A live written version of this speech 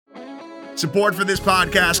Support for this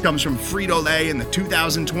podcast comes from Frito-Lay in the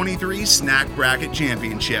 2023 Snack Bracket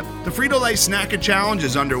Championship. The Frito-Lay Snack-It Challenge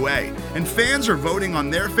is underway, and fans are voting on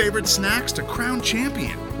their favorite snacks to crown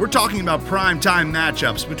champion. We're talking about prime-time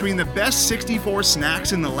matchups between the best 64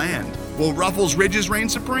 snacks in the land. Will Ruffles Ridges reign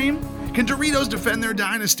supreme? Can Doritos defend their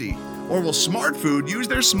dynasty? Or will Smart Food use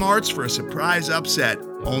their smarts for a surprise upset?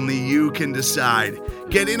 Only you can decide.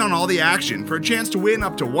 Get in on all the action for a chance to win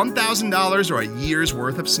up to $1,000 or a year's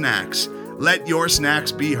worth of snacks. Let your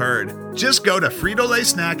snacks be heard. Just go to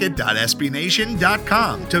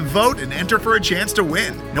fritolaysnacket.sbnation.com to vote and enter for a chance to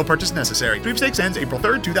win. No purchase necessary. Sweepstakes ends April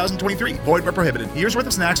 3rd, 2023. Void where prohibited. Year's worth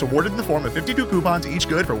of snacks awarded in the form of 52 coupons, each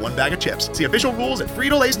good for one bag of chips. See official rules at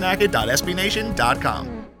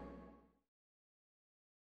fritolaysnacket.sbnation.com.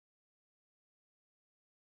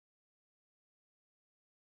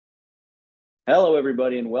 Hello,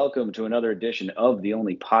 everybody, and welcome to another edition of The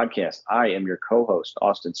Only Podcast. I am your co-host,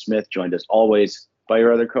 Austin Smith, joined as always by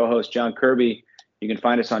your other co-host, John Kirby. You can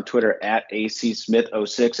find us on Twitter at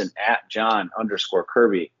ACSmith06 and at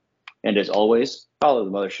John_Kirby. And as always, follow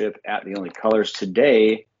the mothership at The Only Colors.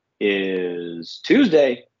 Today is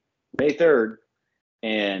Tuesday, May 3rd,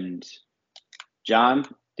 and John,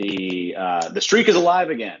 the streak is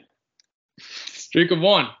alive again. Streak of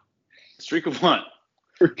one. Streak of one.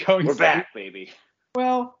 We're back, baby.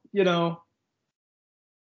 Well, you know,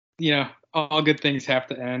 all good things have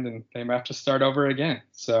to end, and they have to start over again.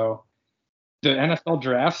 So the NFL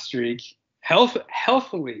draft streak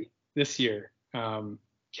healthily this year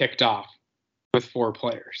kicked off with 4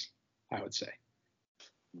 players, I would say.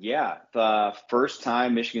 Yeah, the first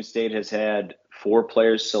time Michigan State has had 4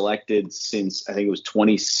 players selected since I think it was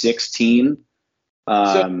 2016.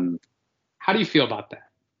 So how do you feel about that?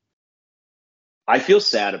 I feel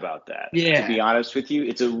sad about that. Yeah. To be honest with you,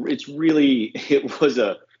 it was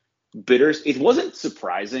a bitter. It wasn't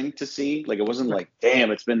surprising to see. Like, it wasn't like, damn,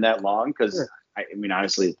 it's been that long. Because sure. I mean,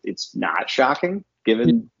 honestly, it's not shocking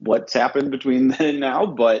given what's happened between then and now.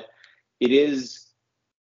 But it is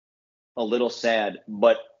a little sad.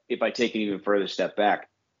 But if I take an even further step back,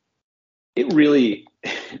 it really,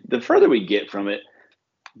 the further we get from it,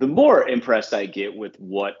 the more impressed I get with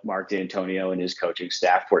what Mark D'Antonio and his coaching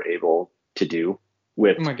staff were able to do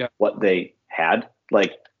with what they had.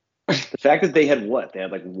 Like, the fact that they had they had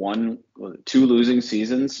like 2 losing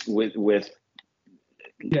seasons with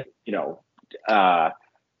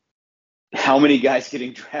how many guys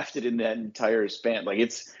getting drafted in that entire span. Like,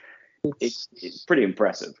 it's pretty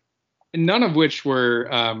impressive. And none of which were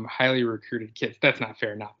highly recruited kids. That's not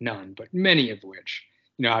fair, not none, but many of which,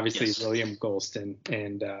 obviously yes. William Golston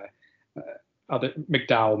and other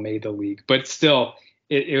McDowell made the league, but still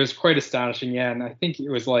it was quite astonishing. Yeah. And I think it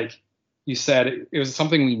was like you said, it was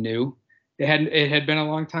something we knew. It had been a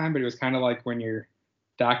long time, but it was kind of like when your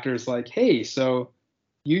doctor's like, hey, so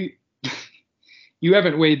you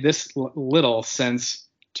haven't weighed this little since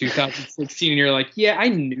 2016. And you're like, yeah, I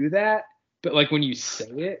knew that. But like when you say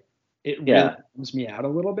it, it really bums me out a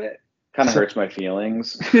little bit. Kind of hurts my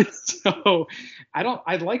feelings. So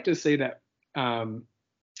I'd like to say that,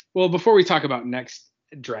 well, before we talk about next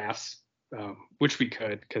drafts, which we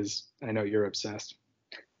could, because I know you're obsessed.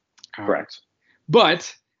 Correct.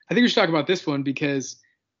 But I think we should talk about this one because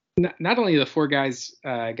not only the 4 guys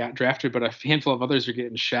got drafted, but a handful of others are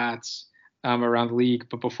getting shots around the league.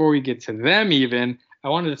 But before we get to them even, I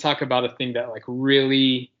wanted to talk about a thing that like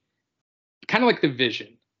really kind of like the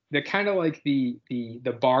vision, the kind of like the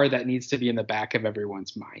bar that needs to be in the back of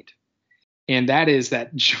everyone's mind. And that is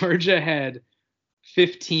that Georgia had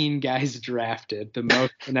 15 guys drafted, the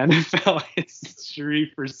most in NFL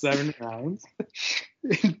history for 7 rounds,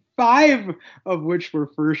 5 of which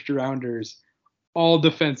were first rounders, all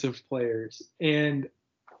defensive players. And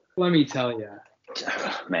let me tell you,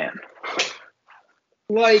 man,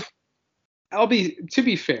 like, to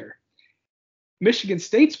be fair, Michigan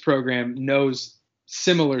State's program knows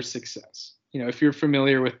similar success. If you're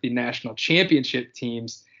familiar with the national championship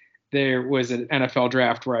teams, there was an NFL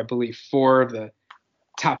draft where I believe 4 of the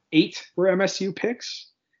top 8 were MSU picks.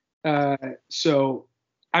 So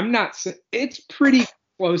it's pretty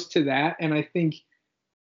close to that. And I think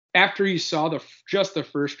after you saw just the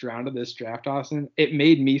first round of this draft, Austin, it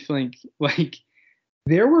made me think like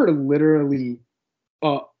there were literally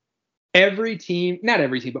every team, not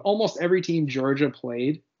every team, but almost every team Georgia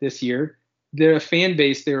played this year, the fan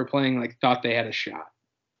base they were playing like thought they had a shot.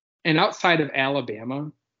 And outside of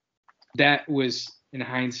Alabama, that was, in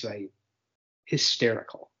hindsight,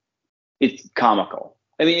 hysterical. It's comical.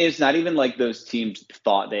 I mean, it's not even like those teams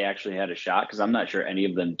thought they actually had a shot, because I'm not sure any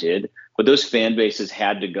of them did. But those fan bases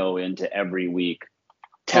had to go into every week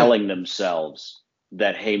telling themselves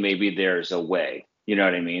that, hey, maybe there's a way. You know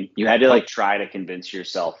what I mean? You had to like try to convince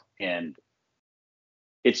yourself, and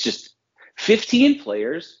it's just 15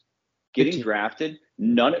 players getting 15. drafted.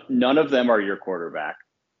 None of them are your quarterback.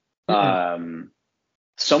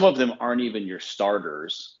 Some of them aren't even your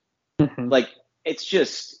starters. Like, it's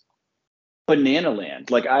just banana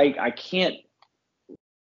land. Like I can't.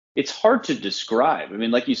 It's hard to describe. I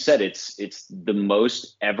mean, like you said, it's the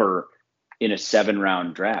most ever in a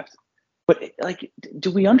 7-round draft. But like,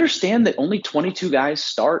 do we understand that only 22 guys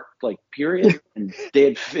start, like, period? And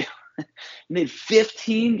they had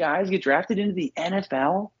 15 guys get drafted into the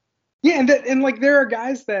NFL. Yeah, and like there are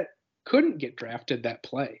guys that couldn't get drafted that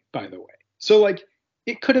play, by the way. So like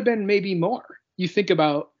it could have been maybe more. You think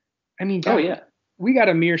about, I mean, God, we got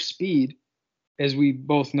Amir Speed, as we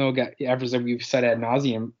both know, as we've said ad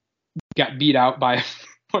nauseum, got beat out by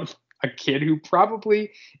a kid who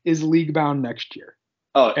probably is league bound next year.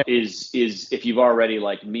 Oh, is if you've already,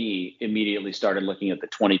 like me, immediately started looking at the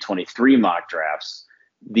 2023 mock drafts,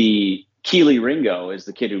 the Keely Ringo is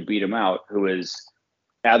the kid who beat him out, who is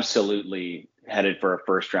absolutely headed for a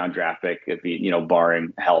first-round draft pick, if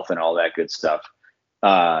barring health and all that good stuff,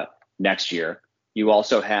 next year. You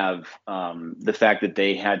also have the fact that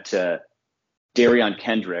they had to Darion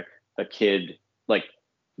Kendrick, a kid, like,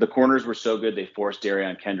 the corners were so good they forced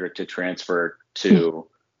Darion Kendrick to transfer to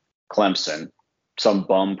Clemson, some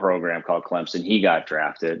bum program called Clemson. He got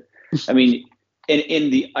drafted. I mean,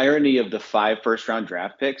 and the irony of the 5 first-round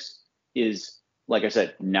draft picks is, like I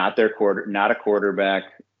said, not a quarterback.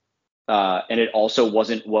 And it also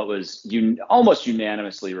wasn't what was almost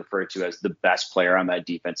unanimously referred to as the best player on that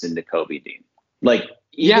defense in Nakobe Dean. Like,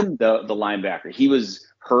 even the linebacker, he was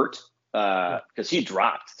hurt because he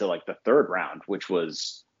dropped to like the 3rd round, which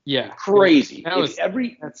was crazy.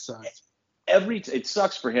 That sucks. It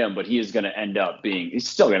sucks for him, but he's still going to end up being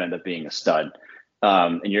a stud.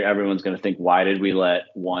 And everyone's going to think, why did we let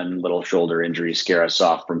one little shoulder injury scare us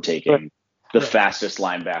off from taking the fastest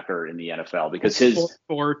linebacker in the NFL? Because his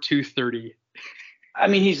 4'4", 230. I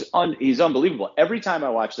mean, he's unbelievable. Every time I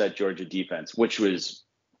watch that Georgia defense, which was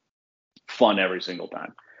fun every single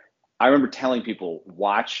time, I remember telling people,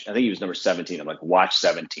 watch. I think he was number 17. I'm like, watch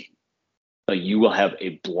 17. Like, you will have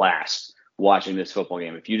a blast watching this football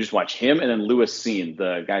game if you just watch him and then Lewis Seen,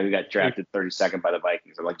 the guy who got drafted 32nd by the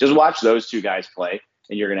Vikings. I'm like, just watch those 2 guys play,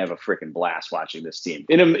 and you're gonna have a freaking blast watching this team.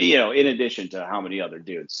 In addition to how many other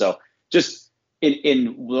dudes. So just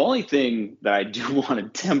in the only thing that I do want to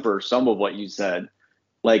temper some of what you said,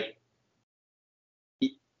 like,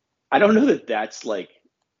 I don't know that that's like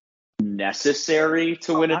necessary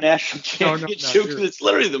to win a national championship, because it's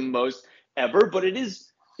literally the most ever. But it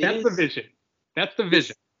is. That's the vision. That's the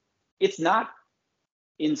vision. It's not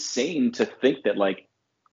insane to think that, like,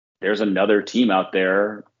 there's another team out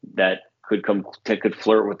there that could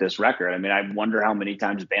flirt with this record. I mean, I wonder how many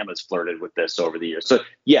times Bama's flirted with this over the years. So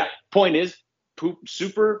yeah, point is,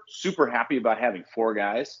 super, super happy about having 4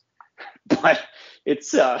 guys, but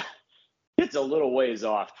it's a little ways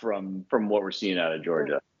off from what we're seeing out of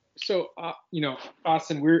Georgia. So,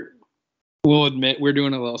 Austin, we'll admit we're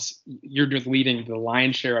doing you're just leading the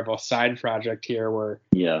lion's share of a side project here where,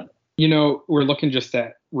 we're looking just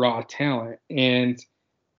at raw talent. And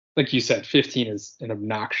like you said, 15 is an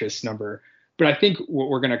obnoxious number. But I think what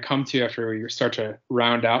we're going to come to after we start to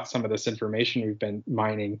round out some of this information we've been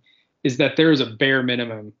mining is that there is a bare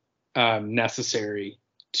minimum necessary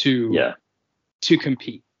to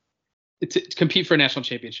compete. To compete for a national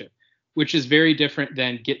championship, which is very different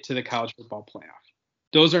than get to the college football playoff.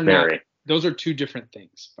 Those are 2 different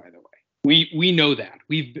things, by the way. We know that.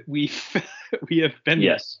 We have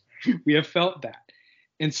been we have felt that.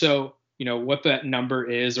 And so, what that number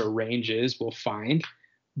is or range is, we'll find.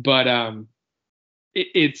 But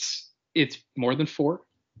it's more than 4,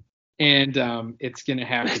 and it's going to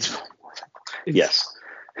happen. Yes.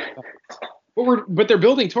 But they're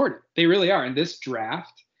building toward it. They really are. In this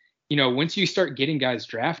draft, once you start getting guys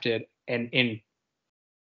drafted, and in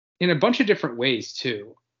a bunch of different ways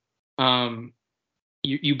too,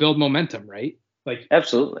 you build momentum, right? Like,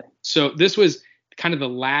 absolutely. So this was kind of the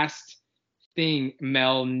last thing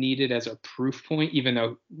Mel needed as a proof point, even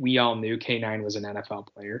though we all knew K9 was an NFL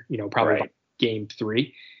player, probably by game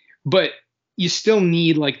 3, but you still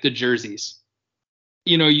need, like, the jerseys.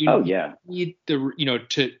 You need the,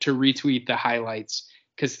 to retweet the highlights,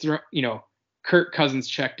 because Kirk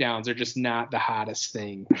Cousins checkdowns are just not the hottest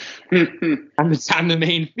thing on the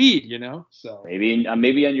main feed, So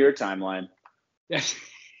maybe on your timeline. Yes.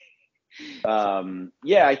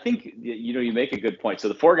 I think you make a good point. So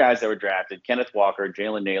the 4 guys that were drafted: Kenneth Walker,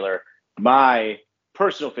 Jalen Naylor, my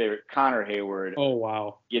personal favorite, Connor Hayward. Oh,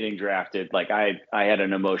 wow. Getting drafted. Like I had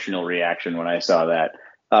an emotional reaction when I saw that.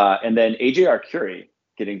 And then AJ Arcuri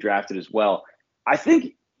getting drafted as well. I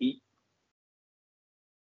think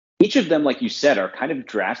each of them, like you said, are kind of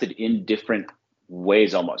drafted in different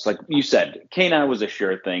ways almost. Like you said, K9 was a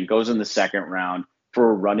sure thing, goes in the second round for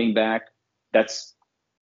a running back. That's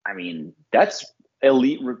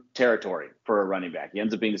elite territory for a running back. He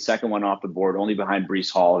ends up being the second one off the board, only behind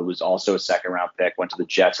Breece Hall, who was also a second round pick, went to the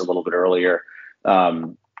Jets a little bit earlier.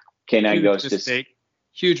 K9 goes to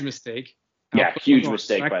huge mistake. Yeah, huge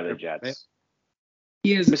mistake by the Jets. Right?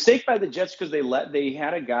 He is mistake by the Jets because they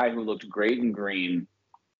had a guy who looked great in green,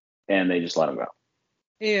 and they just let him go.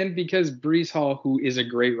 And because Breece Hall, who is a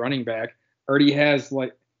great running back, already has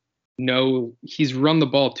he's run the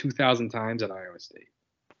ball 2,000 times at Iowa State.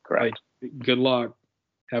 Correct. Like, good luck,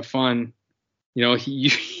 have fun.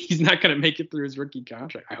 He's not going to make it through his rookie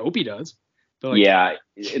contract. I hope he does. But yeah,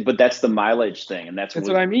 but that's the mileage thing, and that's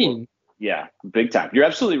what I mean. Yeah, big time. You're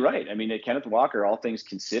absolutely right. I mean, Kenneth Walker, all things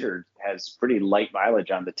considered, has pretty light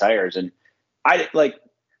mileage on the tires, and I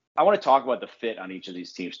want to talk about the fit on each of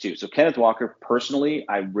these teams too. So Kenneth Walker, personally,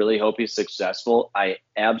 I really hope he's successful. I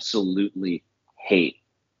absolutely hate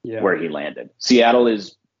where he landed. Seattle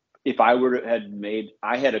is. If I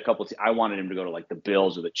I had a couple. I wanted him to go to like the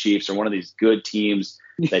Bills or the Chiefs or one of these good teams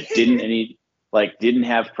that didn't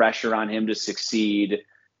have pressure on him to succeed.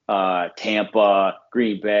 Tampa,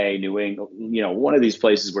 Green Bay, New England, one of these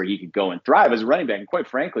places where he could go and thrive as a running back. And quite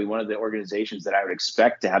frankly, one of the organizations that I would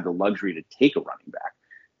expect to have the luxury to take a running back.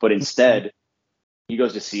 But instead, he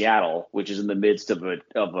goes to Seattle, which is in the midst of a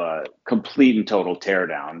complete and total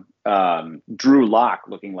teardown. Drew Lock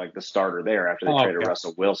looking like the starter there after they traded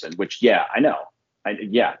Russell Wilson, which, yeah, I know.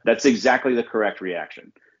 That's exactly the correct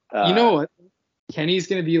reaction. You know what? Kenny's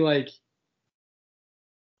going to be like,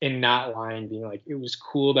 and not lying, being like, it was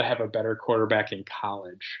cool to have a better quarterback in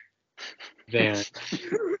college than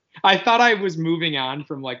I thought. I was moving on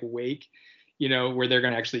from like Wake, where they're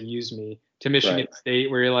going to actually use me, to Michigan State,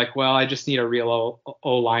 where you're like, well, I just need a real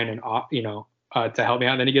O-line and, to help me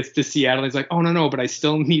out. And then he gets to Seattle. And he's like, oh, no, but I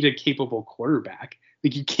still need a capable quarterback.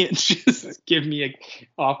 Like, you can't just give me an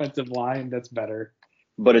offensive line that's better.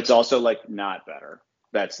 But it's also like not better.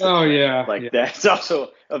 That's That's also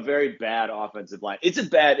a very bad offensive line.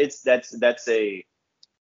 That's a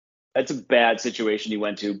bad situation he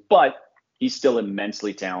went to, but he's still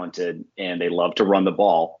immensely talented and they love to run the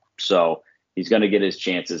ball. So he's going to get his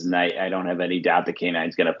chances. And I don't have any doubt that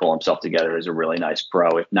K9's going to pull himself together as a really nice pro,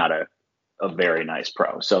 if not a very nice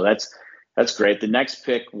pro. So that's great. The next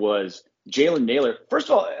pick was Jalen Nailor. First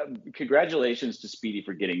of all, congratulations to Speedy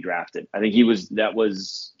for getting drafted. I think that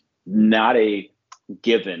was not a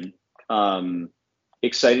given.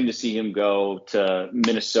 Exciting to see him go to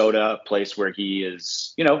Minnesota, a place where he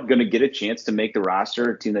is, going to get a chance to make the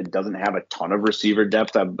roster, a team that doesn't have a ton of receiver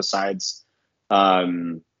depth besides,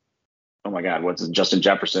 Justin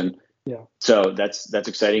Jefferson. Yeah. So that's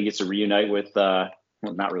exciting. He gets to reunite with,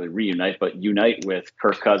 not really reunite, but unite with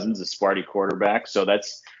Kirk Cousins, the Sparty quarterback. So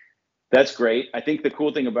that's great. I think the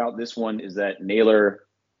cool thing about this one is that Nailor,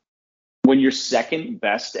 when your second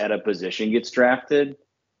best at a position gets drafted,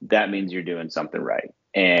 that means you're doing something right.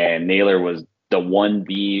 And Nailor was the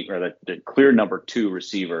 1B or the clear number 2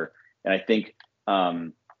 receiver. And I think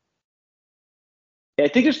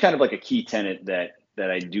there's kind of like a key tenet that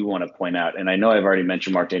I do want to point out. And I know I've already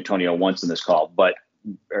mentioned Mark D'Antonio once in this podcast,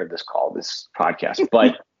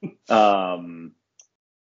 but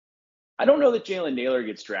I don't know that Jalen Nailor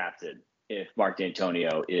gets drafted if Mark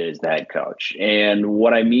D'Antonio is the head coach. And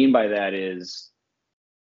what I mean by that is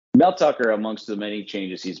Mel Tucker, amongst the many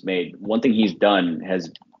changes he's made, one thing he's done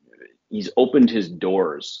he's opened the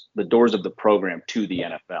doors of the program to the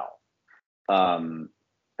NFL. I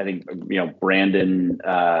think, Brandon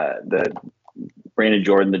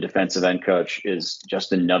Jordan, the defensive end coach, is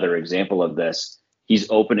just another example of this. He's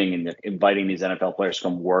opening and inviting these NFL players to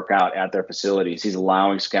come work out at their facilities. He's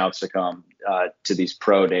allowing scouts to come to these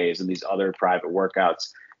pro days and these other private workouts.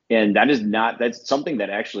 And that's something that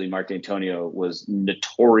actually Mark D'Antonio was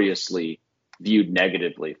notoriously viewed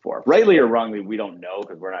negatively for. Rightly or wrongly, we don't know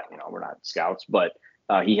because we're not scouts, but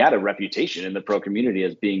he had a reputation in the pro community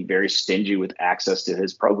as being very stingy with access to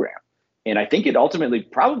his program. And I think it ultimately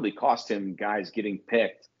probably cost him guys getting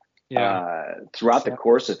picked throughout the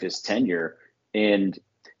course of his tenure. And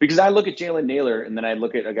because I look at Jalen Nailor and then I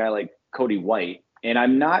look at a guy like Cody White, and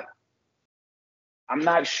I'm not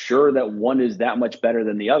sure that one is that much better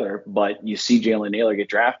than the other, but you see Jalen Nailor get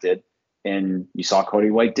drafted and you saw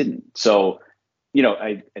Cody White didn't. So,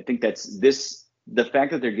 I think that's this the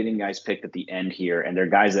fact that they're getting guys picked at the end here, and they're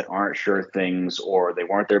guys that aren't sure things, or they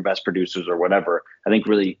weren't their best producers or whatever, I think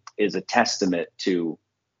really is a testament to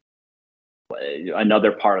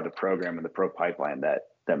another part of the program and the pro pipeline that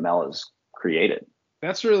Mel has created.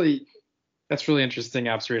 That's really interesting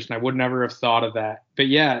observation. I would never have thought of that. But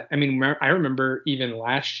yeah, I mean, I remember even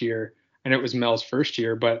last year, and it was Mel's first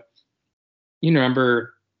year, but you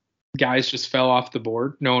remember guys just fell off the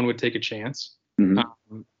board. No one would take a chance.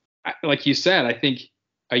 Mm-hmm. Like you said, I think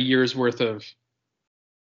a year's worth of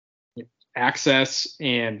access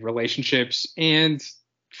and relationships and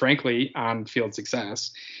frankly on-field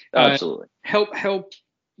success absolutely help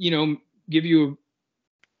give you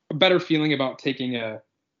a better feeling about taking a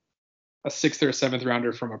sixth or a seventh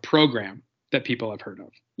rounder from a program that people have heard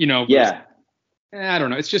of. Yeah. I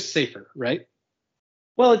don't know. It's just safer, right?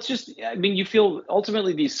 Well, it's just, I mean, you feel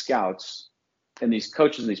ultimately these scouts and these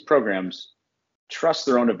coaches and these programs trust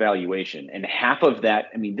their own evaluation. And half of that,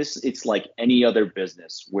 I mean, it's like any other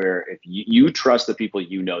business where if you trust the people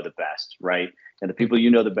you know the best, right? And the people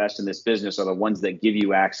you know the best in this business are the ones that give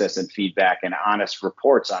you access and feedback and honest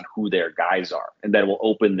reports on who their guys are, and that will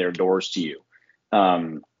open their doors to you.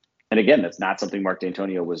 And again, that's not something Mark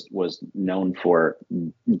D'Antonio was known for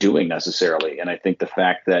doing necessarily. And I think the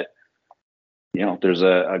fact that, there's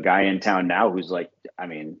a guy in town now who's like, I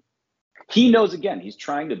mean, he knows, again, he's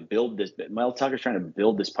trying to build this. Mel Tucker's trying to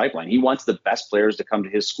build this pipeline. He wants the best players to come to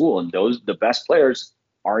his school, and the best players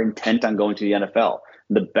are intent on going to the NFL.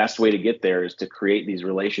 The best way to get there is to create these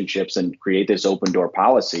relationships and create this open door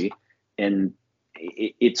policy. And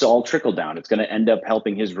it's all trickle down. It's going to end up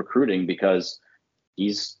helping his recruiting because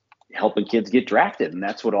he's helping kids get drafted, and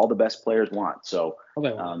that's what all the best players want. So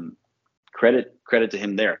credit to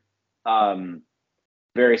him there.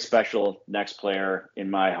 Very special next player in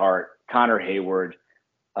my heart, Connor Hayward,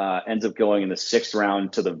 ends up going in the 6th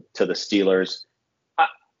round to the Steelers.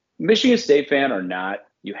 Michigan State fan or not,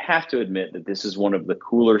 you have to admit that this is one of the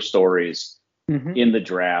cooler stories in the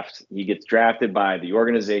draft. He gets drafted by the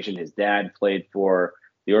organization his dad played for,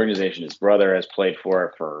 the organization his brother has played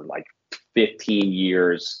for like 15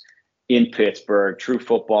 years in Pittsburgh, true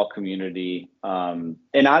football community. And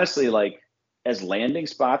honestly, like, as landing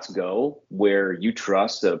spots go, where you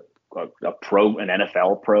trust an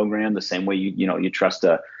NFL program the same way you trust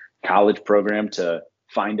a college program to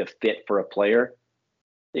find a fit for a player,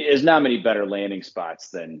 there's not many better landing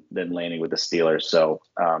spots than landing with the Steelers. So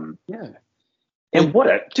yeah. And what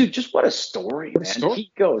a story, man.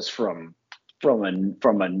 He goes from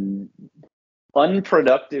an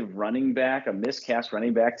unproductive running back, a miscast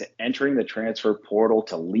running back, to entering the transfer portal,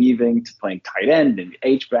 to leaving, to playing tight end and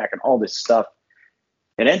H-back and all this stuff.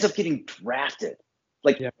 It ends up getting drafted.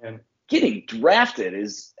 Getting drafted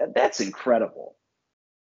that's incredible.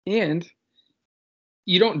 And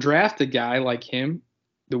you don't draft a guy like him,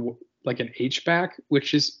 like an H-back,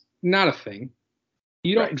 which is not a thing.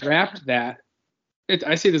 You don't draft that.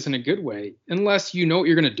 I say this in a good way, unless you know what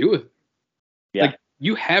you're going to do with it. Yeah. Like,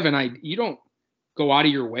 you have an idea. You don't go out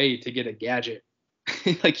of your way to get a gadget.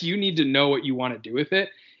 Like, you need to know what you want to do with it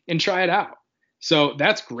and try it out. So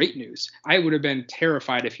that's great news. I would have been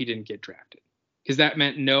terrified if he didn't get drafted, because that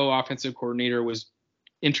meant no offensive coordinator was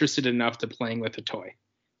interested enough to playing with a toy.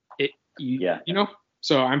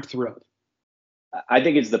 So I'm thrilled. I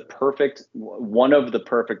think it's one of the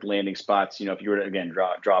perfect landing spots. If you were to, again,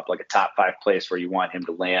 drop like a top 5 place where you want him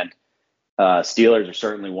to land, Steelers are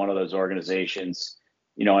certainly one of those organizations,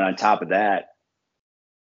 and on top of that,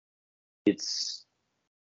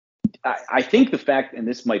 I think the fact, and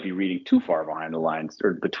this might be reading too far behind the lines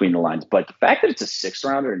or between the lines, but the fact that it's a 6th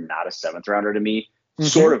rounder and not a 7th rounder to me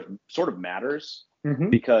sort of matters,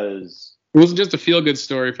 because it wasn't just a feel good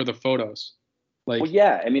story for the photos. Well,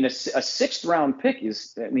 yeah, I mean, a 6th round pick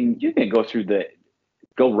is, I mean, you can go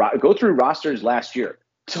through rosters last year,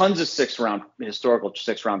 tons of historical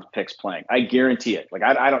 6th round picks playing. I guarantee it. Like,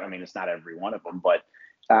 I mean, it's not every one of them, but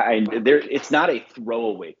it's not a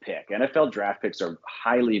throwaway pick. NFL draft picks are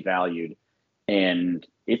highly valued, and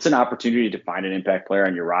it's an opportunity to find an impact player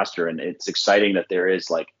on your roster. And it's exciting that there is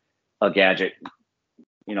like a gadget,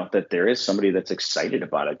 that there is somebody that's excited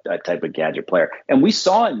about a type of gadget player. And we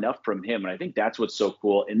saw enough from him. And I think that's what's so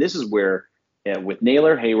cool. And this is where, with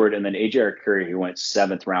Naylor, Hayward, and then A.J. Arcuri, who went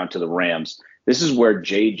 7th round to the Rams, this is where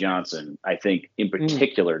Jay Johnson, I think in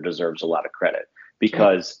particular, deserves a lot of credit,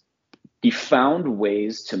 because he found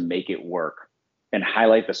ways to make it work and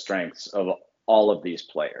highlight the strengths of all of these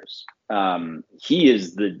players. He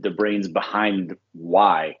is the brains behind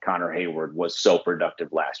why Connor Hayward was so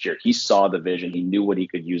productive last year. He saw the vision. He knew what he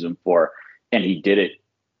could use him for, and he did it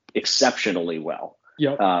exceptionally well.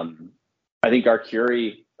 Yep. I think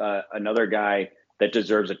Arcuri, another guy that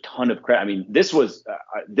deserves a ton of credit. I mean, this was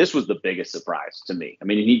the biggest surprise to me. I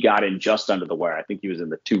mean, he got in just under the wire. I think he was in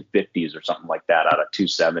the 250s or something like that out of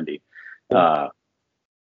 270.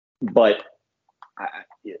 But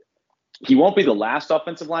he won't be the last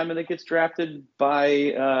offensive lineman that gets drafted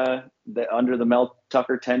by under the Mel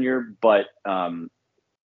Tucker tenure, but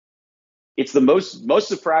it's the most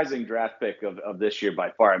surprising draft pick of this year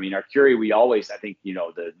by far. I mean, Arcuri, we always, I think,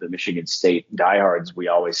 the Michigan State diehards, we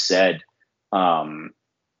always said,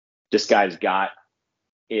 this guy's got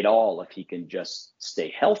it all if he can just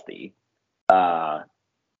stay healthy,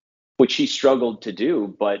 which he struggled to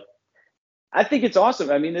do. But I think it's awesome.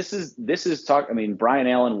 I mean, this is talk. I mean, Brian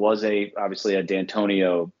Allen was obviously a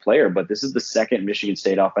D'Antonio player, but this is the second Michigan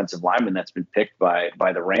State offensive lineman that's been picked by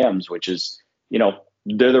the Rams, which is,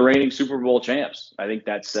 they're the reigning Super Bowl champs. I think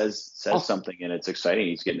that says something, and it's exciting.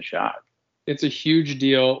 He's getting a shot. It's a huge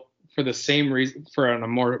deal for the same reason, on a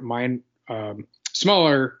more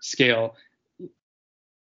smaller scale,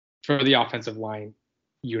 for the offensive line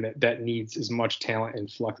unit that needs as much talent and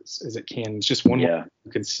flux as it can. It's just one more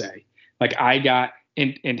you could say. Like I got,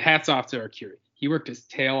 and hats off to Arcuri. He worked his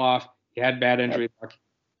tail off. He had bad injury luck.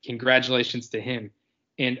 Congratulations to him.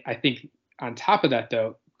 And I think on top of that,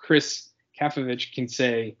 though, Chris Kafovich can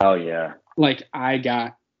say, oh yeah, like I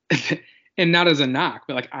got, and not as a knock,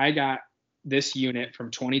 but like I got this unit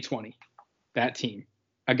from 2020, that team,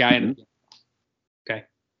 a guy in the okay.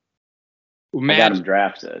 I got him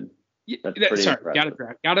drafted.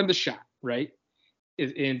 Got him the shot, right?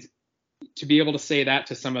 And to be able to say that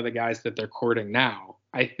to some of the guys that they're courting now,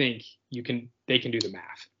 I think they can do the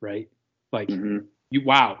math, right? Like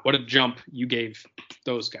wow, what a jump you gave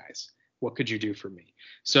those guys. What could you do for me?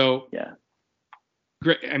 So yeah,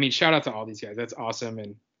 great. I mean, shout out to all these guys. That's awesome.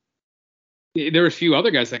 And there were a few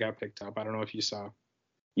other guys that got picked up. I don't know if you saw.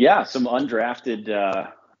 Yeah, some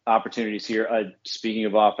undrafted opportunities here. Speaking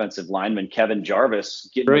of offensive linemen, Kevin Jarvis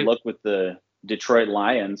getting a look with the Detroit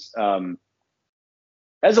Lions.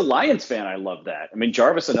 As a Lions fan, I love that. I mean,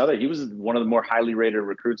 Jarvis, he was one of the more highly rated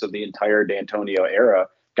recruits of the entire D'Antonio era,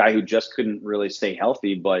 guy who just couldn't really stay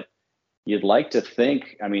healthy, but you'd like to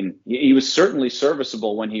think, I mean, he was certainly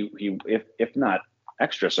serviceable when he if not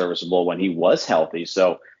extra serviceable when he was healthy.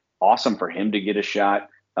 So awesome for him to get a shot,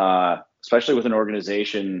 especially with an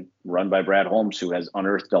organization run by Brad Holmes, who has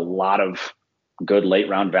unearthed a lot of good late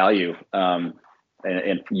round value and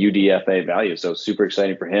UDFA value. So super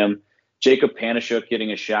exciting for him. Jacob Panashuk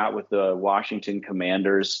getting a shot with the Washington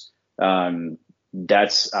Commanders.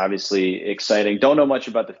 That's obviously exciting. Don't know much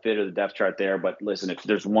about the fit or the depth chart there, but listen, if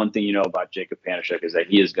there's one thing you know about Jacob Panashuk is that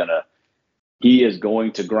he is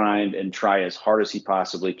going to grind and try as hard as he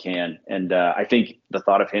possibly can. And I think the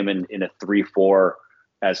thought of him in a 3-4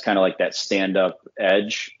 as kind of like that stand-up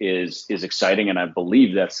edge is exciting, and I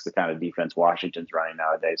believe that's the kind of defense Washington's running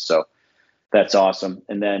nowadays. So that's awesome.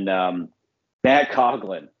 And then Matt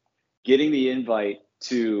Coughlin getting the invite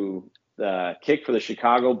to kick for the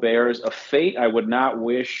Chicago Bears, a fate I would not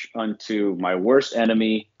wish unto my worst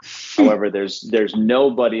enemy. However, there's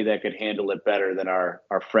nobody that could handle it better than our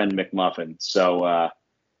friend McMuffin. So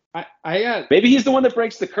maybe he's the one that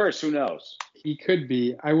breaks the curse. Who knows? He could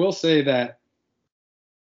be. I will say that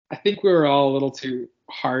I think we were all a little too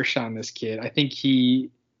harsh on this kid. I think he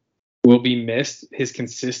will be missed. His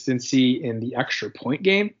consistency in the extra point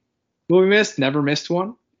game will be missed. Never missed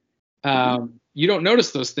one. You don't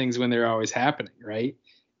notice those things when they're always happening, right?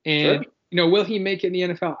 And, will he make it in the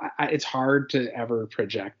NFL? It's hard to ever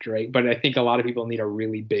project, right? But I think a lot of people need a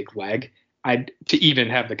really big leg to even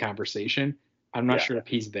have the conversation. I'm not sure if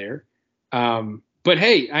he's there. But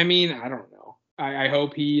hey, I mean, I don't know. I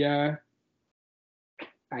hope he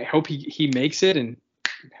makes it, and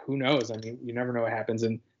who knows? I mean, you never know what happens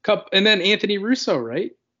in Cup. And then Anthony Russo,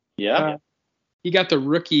 right? Yeah. He got the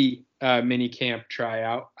rookie mini camp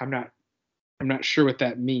tryout. I'm not sure what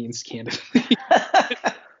that means, candidly.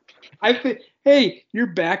 I think, hey, your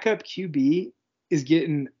backup QB is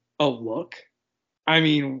getting a look. I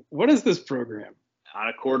mean, what is this program? On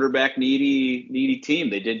a quarterback needy team.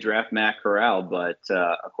 They did draft Matt Corral, but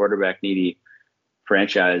a quarterback needy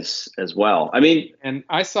franchise as well. I mean, and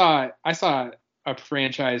I saw a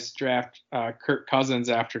franchise draft Kirk Cousins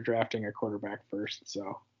after drafting a quarterback first.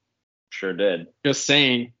 So sure did. Just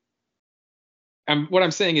saying. What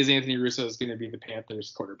I'm saying is Anthony Russo is going to be the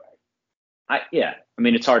Panthers quarterback. I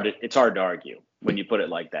mean, it's hard to argue when you put it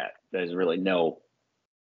like that. There's really no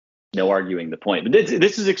arguing the point. But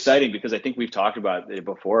this is exciting because I think we've talked about it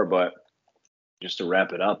before, but just to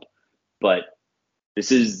wrap it up, but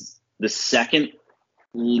this is the second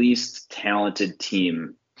least talented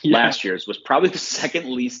team last year's was probably the second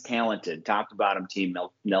least talented top to bottom team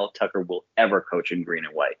Mel Tucker will ever coach in green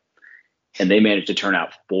and white. And they managed to turn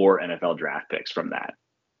out 4 NFL draft picks from that.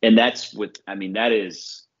 And that's that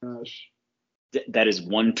is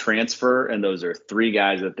one transfer, and those are 3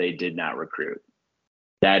 guys that they did not recruit.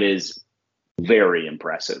 That is very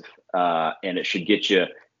impressive. And it should get you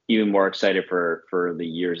even more excited for the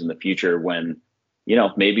years in the future when,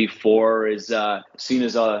 maybe 4 is seen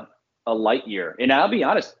as a light year. And I'll be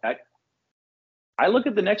honest, I look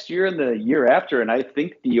at the next year and the year after, and I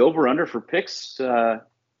think the over-under for picks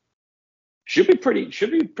should be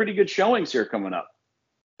pretty good showings here coming up.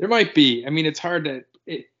 There might be. I mean, it's hard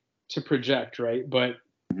to project, right? But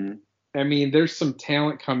I mean, there's some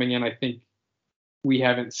talent coming in. I think we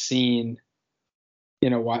haven't seen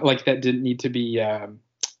in a while, like that didn't need to be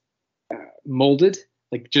molded,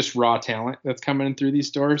 like just raw talent that's coming in through these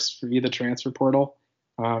doors via the transfer portal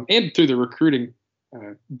and through the recruiting.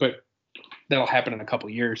 But that'll happen in a couple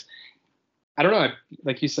of years. I don't know.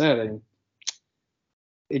 Like you said,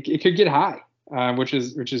 it could get high, which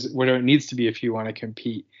is what it needs to be if you want to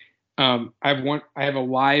compete. I have a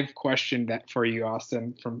live question for you,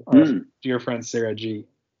 Austin, from our dear friend Sarah G.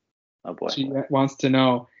 Oh boy. She wants to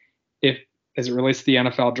know if, as it relates to the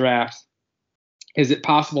NFL draft, is it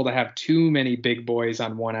possible to have too many big boys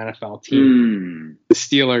on one NFL team? The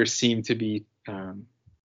Steelers seem to be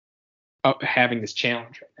having this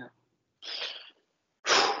challenge right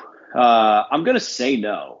now. I'm going to say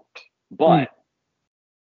no, but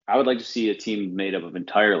I would like to see a team made up of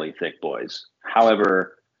entirely thick boys.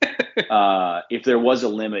 However, if there was a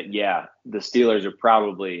limit, the Steelers are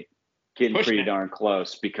probably getting pretty darn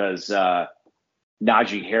close because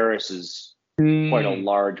Najee Harris is quite a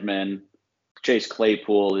large man. Chase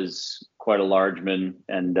Claypool is quite a large man.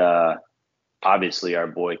 And obviously our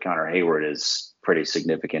boy Connor Hayward is pretty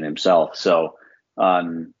significant himself. So,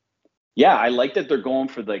 I like that they're going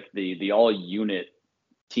for like the all unit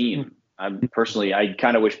team. I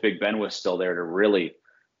kind of wish Big Ben was still there to really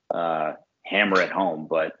hammer it home,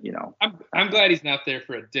 but I'm glad he's not there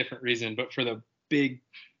for a different reason, but for the big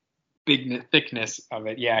thickness of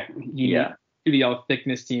it. The all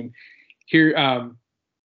thickness team here.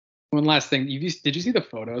 One last thing, did you see the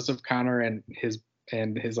photos of Connor and his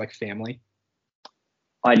like family?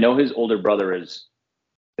 I know his older brother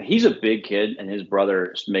he's a big kid, and his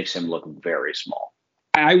brother makes him look very small.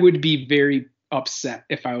 I would be very upset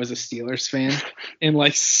if I was a Steelers fan and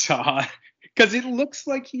like saw, because it looks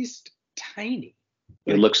like he's tiny.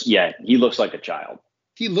 He looks like a child.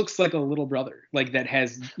 He looks like a little brother, like that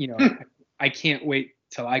has, I can't wait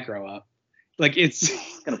till I grow up. Like it's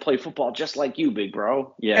gonna play football just like you, big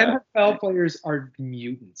bro. Yeah. NFL players are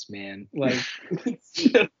mutants, man. Like it's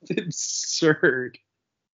just absurd.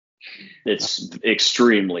 It's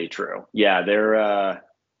extremely true. Yeah, they're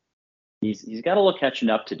he's got a little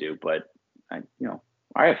catching up to do, but I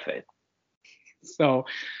have faith. So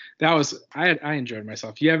that was I enjoyed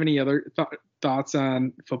myself. Do you have any other thoughts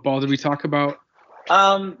on football? Did we talk about?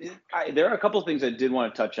 There are a couple of things I did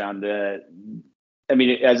want to touch on.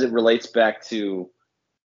 As it relates back to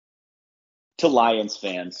Lions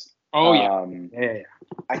fans. Oh yeah.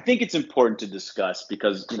 I think it's important to discuss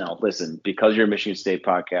because because you're a Michigan State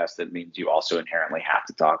podcast, that means you also inherently have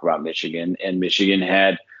to talk about Michigan. And Michigan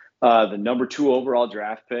had the number 2 overall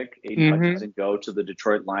draft pick, Aiden Hutchinson, go to the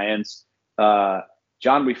Detroit Lions.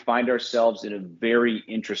 John, we find ourselves in a very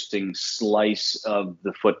interesting slice of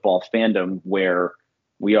the football fandom where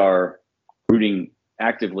we are rooting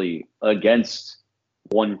actively against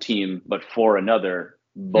one team, but for another,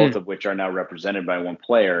 both of which are now represented by one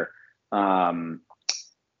player. And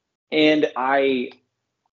I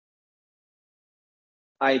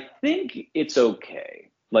think it's okay.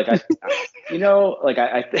 Like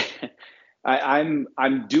I'm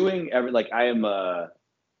doing I am a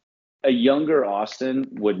younger Austin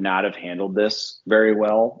would not have handled this very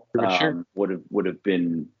well. Sure. Would have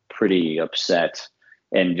been pretty upset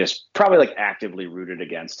and just probably like actively rooted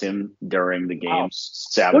against him during the games,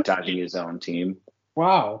 sabotaging his own team.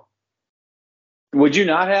 Wow. Would you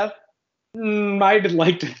not have? I'd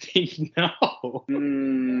like to think no.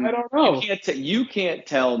 I don't know. You can't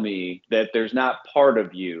tell me that there's not part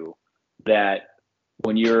of you that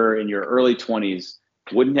when you're in your early 20s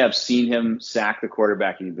wouldn't have seen him sack the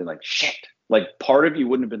quarterback and you'd been like, shit. Like part of you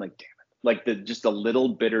wouldn't have been like, damn it. Like just a little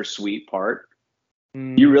bittersweet part.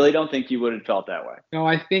 You really don't think you would have felt that way? No,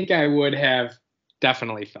 I think I would have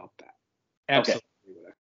definitely felt that. Absolutely would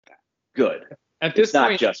have felt that. Good. At this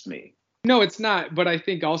point, not just me. No, it's not. But I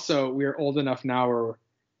think also we're old enough now where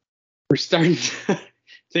we're starting to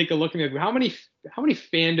take a look at how many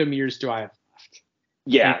fandom years do I have left?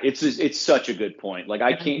 Yeah, it's such a good point. Like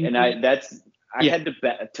I can't, and I had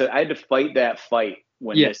to fight that fight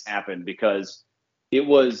when this happened because it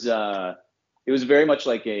was very much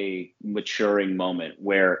like a maturing moment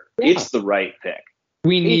where it's the right pick.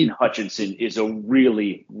 Aiden Hutchinson is a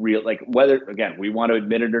really, like whether again we want to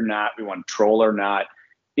admit it or not, we want to troll or not,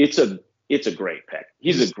 it's a great pick.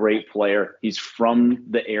 He's a great player. He's from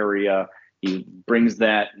the area. He brings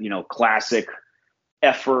that classic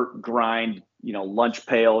effort, grind, lunch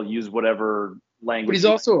pail, use whatever language but he's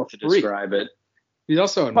also to describe it. He's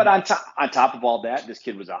also but on top of all that, this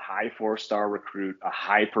kid was a high 4-star recruit, a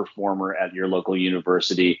high performer at your local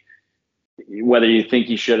university. Whether you think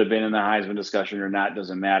he should have been in the Heisman discussion or not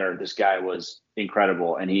doesn't matter. This guy was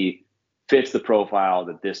incredible, and he fits the profile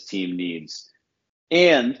that this team needs.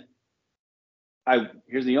 And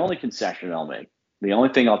here's the only concession I'll make. The only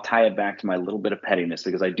thing I'll tie it back to my little bit of pettiness,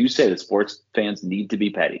 because I do say that sports fans need to be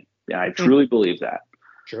petty. Yeah, I truly believe that.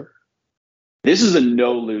 Sure. This is a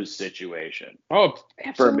no-lose situation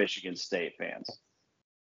for Michigan State fans.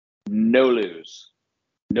 No lose.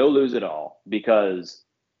 No lose at all. Because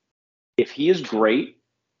if he is great,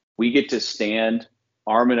 we get to stand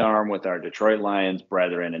arm in arm with our Detroit Lions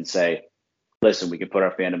brethren and say, listen, we can put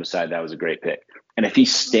our fandom aside. That was a great pick. And if he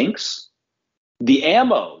stinks, the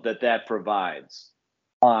ammo that provides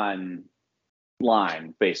on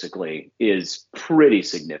line basically is pretty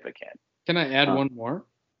significant. Can I add one more?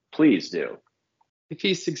 Please do. If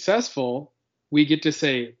he's successful, we get to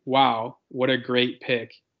say, wow, what a great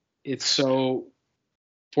pick. It's so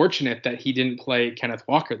fortunate that he didn't play Kenneth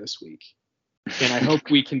Walker this week. And I hope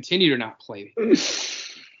we continue to not play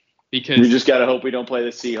because we just got to hope we don't play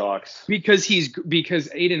the Seahawks because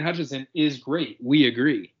Aiden Hutchinson is great. We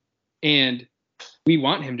agree. And we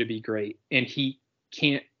want him to be great, and he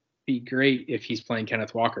can't be great if he's playing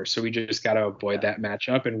Kenneth Walker. So we just got to avoid that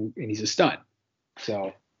matchup, and he's a stud.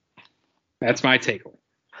 So that's my takeaway.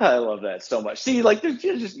 I love that so much. See, like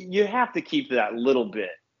there's you have to keep that little bit,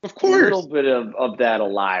 of course, a little bit of that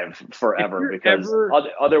alive forever, because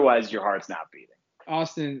otherwise your heart's not beating.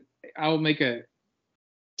 Austin, I'll make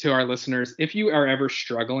to our listeners, if you are ever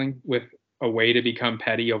struggling with a way to become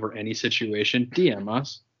petty over any situation, DM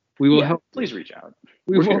us. We will help. Please reach out.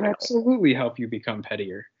 We will absolutely help you become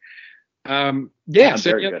pettier. I'm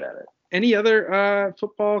very good at it. Any other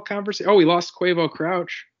football conversation? Oh, we lost Quavo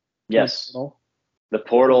Crouch. Yes. The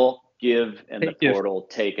portal give and the portal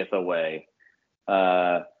taketh away. There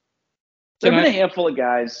have been a handful of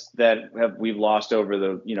guys that we've lost over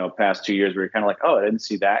the past 2 years where you're kind of like, oh, I didn't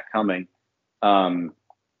see that coming.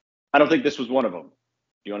 I don't think this was one of them. Do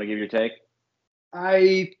you want to give your take?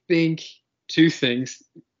 I think two things.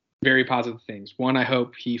 Very positive things. One, I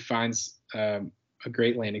hope he finds a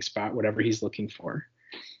great landing spot, whatever he's looking for.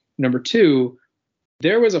 Number two,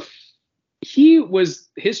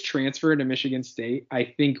 his transfer to Michigan State,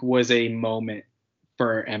 I think, was a moment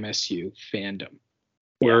for MSU fandom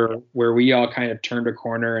where we all kind of turned a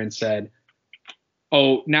corner and said,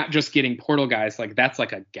 oh, not just getting portal guys, like that's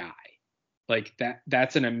like a guy. Like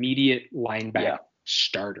that's an immediate linebacker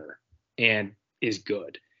starter and is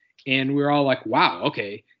good. And we were all like, wow,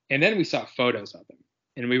 okay. And then we saw photos of him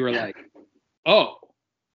and we were like, oh.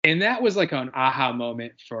 And that was like an aha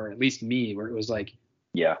moment for at least me, where it was like,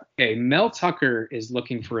 okay, Mel Tucker is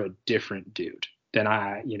looking for a different dude than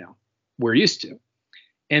we're used to.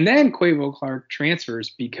 And then Quavo Clark transfers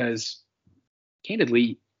because,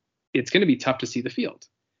 candidly, it's going to be tough to see the field.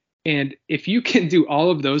 And if you can do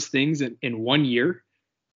all of those things in 1 year,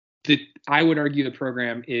 I would argue the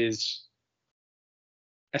program is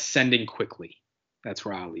ascending quickly. That's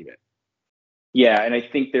where I'll leave it. Yeah, and I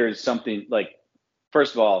think there's something like,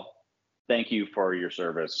 first of all, thank you for your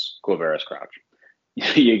service, Quavaris Crouch.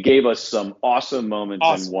 You gave us some awesome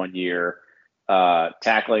moments in 1 year.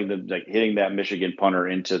 Tackling hitting that Michigan punter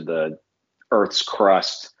into the Earth's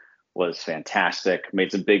crust was fantastic.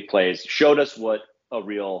 Made some big plays. Showed us what a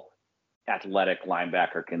real athletic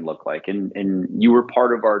linebacker can look like. And you were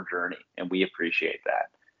part of our journey, and we appreciate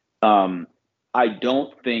that. I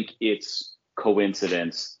don't think it's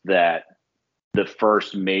coincidence that the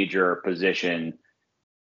first major position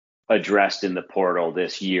addressed in the portal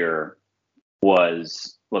this year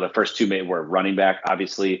was, the first two were running back,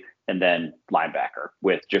 obviously, and then linebacker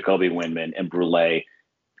with Jacoby Windman and Brule.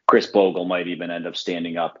 Chris Bogle might even end up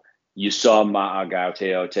standing up. You saw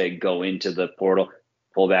Ma'agaoteote go into the portal,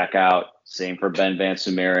 pull back out. Same for Ben Van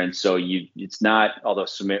Sumeren. So it's not, although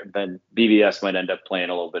BVS might end up playing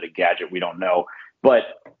a little bit of gadget, we don't know. But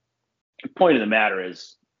the point of the matter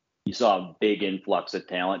is you saw a big influx of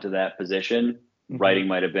talent to that position. Mm-hmm. Writing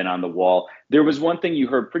might have been on the wall. There was one thing you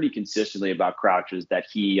heard pretty consistently about Crouch is that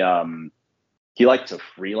he he liked to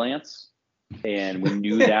freelance, and we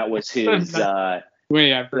knew that was his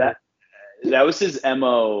Way I've heard. That was his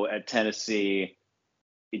MO at Tennessee.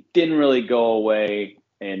 It didn't really go away,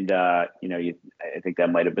 and I think that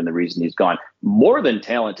might have been the reason he's gone. More than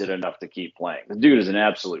talented enough to keep playing. The dude is an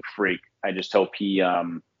absolute freak. I just hope he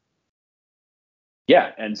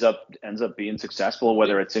ends up being successful,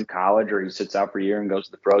 whether it's in college or he sits out for a year and goes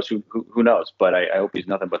to the pros. Who knows? But I hope he's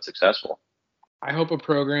nothing but successful. I hope a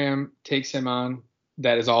program takes him on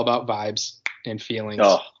that is all about vibes and feelings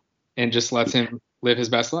and just lets him live his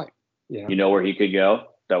best life. Yeah. You know where he could go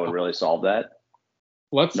that would really solve that?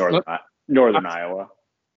 Northern Iowa.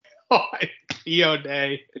 Oh, Theo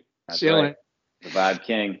Day. Chilling. Right. The Vibe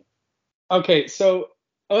King. Okay, so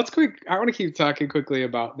I want to keep talking quickly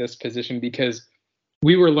about this position because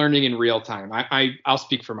we were learning in real time. I'll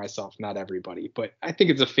speak for myself, not everybody, but I think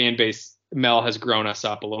it's a fan base. Mel has grown us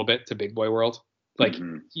up a little bit to big boy world. Like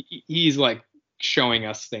he's like showing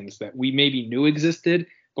us things that we maybe knew existed,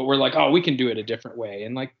 but we're like, oh, we can do it a different way.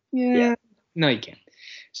 And like, no, you can't.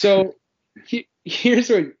 So here's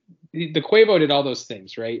what the Quavo did all those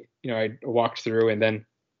things, right? I walked through, and then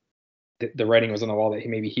the writing was on the wall that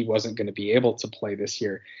maybe he wasn't going to be able to play this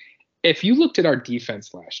year. If you looked at our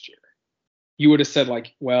defense last year, you would have said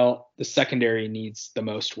like, well, the secondary needs the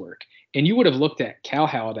most work. And you would have looked at Cal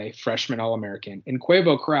Haladay, freshman All-American, and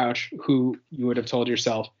Quavo Crouch, who you would have told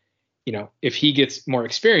yourself, if he gets more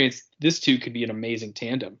experience, this two could be an amazing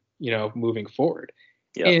tandem, moving forward.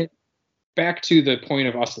 Yep. And back to the point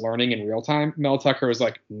of us learning in real time, Mel Tucker was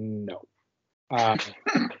like, no.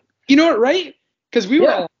 You know what, right? Because we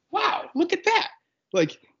were all, wow, look at that.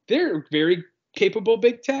 Like, they're very capable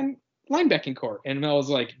Big Ten linebacking core. And Mel was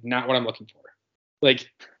like, not what I'm looking for. Like,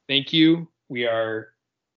 thank you. We are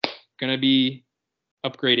going to be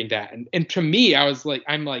upgrading that. And to me,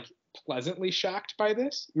 I'm like pleasantly shocked by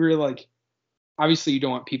this. We were like, obviously you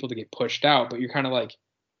don't want people to get pushed out, but you're kind of like,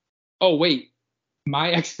 oh, wait,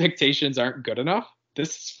 my expectations aren't good enough.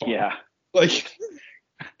 This is fun. Yeah. Like,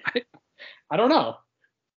 I don't know.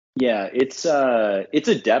 Yeah, it's a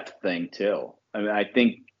depth thing too. I mean, I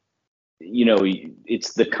think,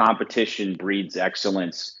 it's the competition breeds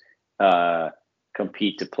excellence,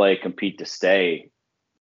 compete to play, compete to stay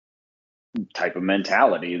type of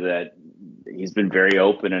mentality that he's been very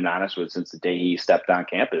open and honest with since the day he stepped on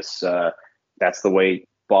campus. That's the way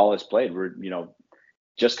ball is played. We're,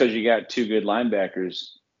 just because you got two good linebackers,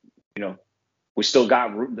 we still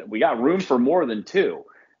got room. We got room for more than two.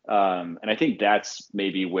 And I think that's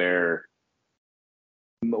maybe where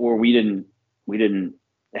we didn't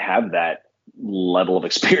have that level of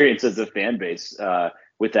experience as a fan base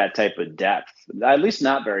with that type of depth, at least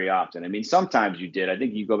not very often. I mean, sometimes you did. I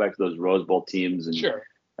think you go back to those Rose Bowl teams and sure.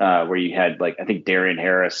 Where you had I think Darian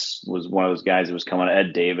Harris was one of those guys who was coming.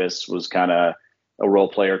 Ed Davis was kind of a role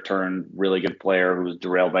player turned really good player who was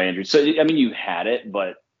derailed by injury. So, I mean, you had it,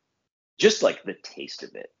 but just like the taste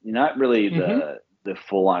of it, not really the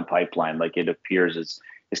full on pipeline like it appears is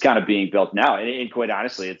kind of being built now. And quite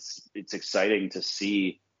honestly, it's exciting to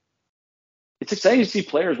see. It's exciting to see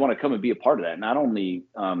players want to come and be a part of that. Not only,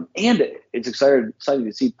 and it's exciting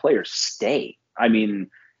to see players stay. I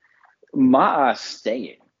mean, Ma'a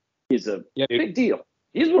staying is a big deal.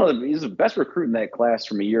 He's he's the best recruit in that class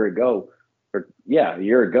from a year ago.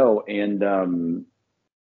 And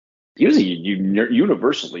he was a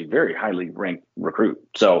universally very highly ranked recruit.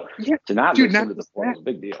 So to not listen to the portal is a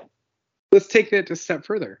big deal. Let's take that a step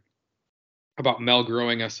further about Mel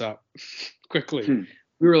growing us up quickly.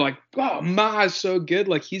 We were like, oh, Ma is so good.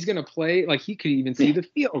 Like, he's going to play. Like, he could even see the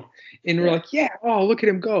field. And we're like, oh, look at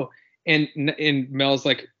him go. And Mel's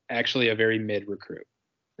like actually a very mid recruit.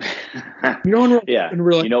 And we're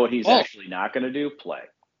like, you know what he's actually not going to do? Play.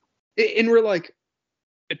 And we're like,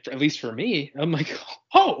 at least for me, I'm like,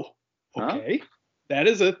 oh, okay. That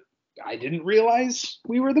is I didn't realize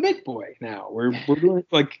we were the big boy now. We're doing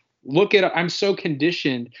like, I'm so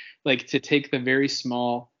conditioned like to take the very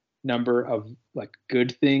small number of like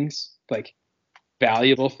good things, like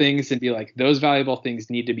valuable things, and be like, those valuable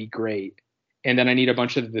things need to be great. And then I need a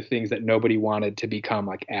bunch of the things that nobody wanted to become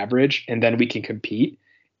like average, and then we can compete.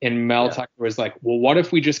 And Mel Tucker was like, well, what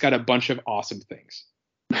if we just got a bunch of awesome things?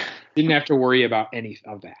 Didn't have to worry about any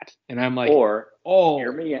of that. And I'm like,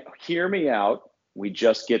 hear me out. We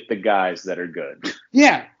just get the guys that are good.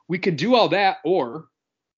 Yeah, we could do all that, or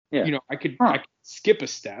I could skip a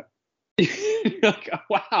step. Like,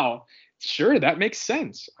 wow, sure, that makes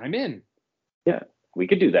sense. I'm in. Yeah, we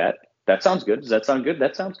could do that. That sounds good. Does that sound good?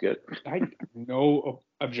 That sounds good. No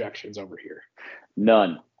objections over here.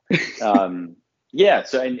 None.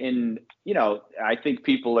 So and I think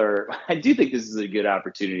I do think this is a good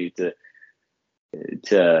opportunity to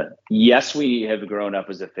yes, we have grown up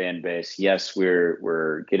as a fan base. Yes,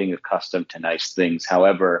 we're getting accustomed to nice things.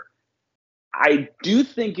 However, I do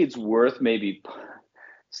think it's worth maybe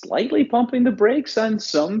slightly pumping the brakes on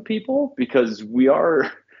some people, because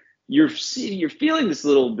you're feeling this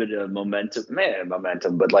little bit of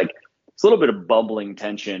momentum, but like it's a little bit of bubbling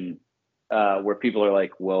tension, where people are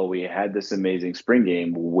like, well, we had this amazing spring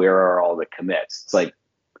game. Where are all the commits? It's like,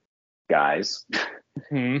 guys,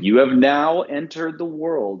 you have now entered the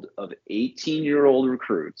world of 18-year-old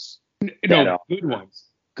recruits. No,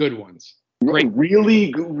 good ones. Great.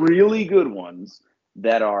 Really, really good ones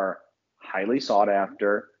that are highly sought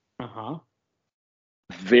after,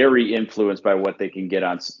 very influenced by what they can get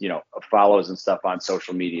on, follows and stuff on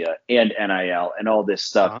social media and NIL and all this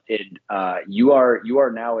stuff. And you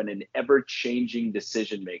are now in an ever-changing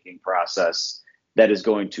decision-making process that is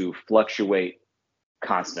going to fluctuate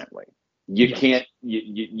constantly. You can't.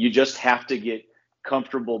 You just have to get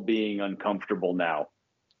comfortable being uncomfortable now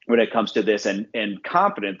when it comes to this, and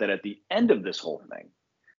confident that at the end of this whole thing,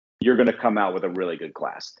 you're going to come out with a really good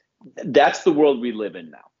class. That's the world we live in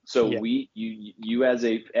now. So you as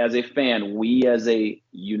a fan, we as a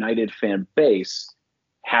united fan base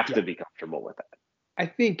have to be comfortable with that. I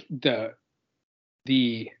think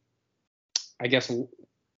I guess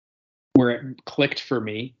where it clicked for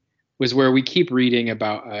me was where we keep reading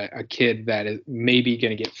about a kid that is maybe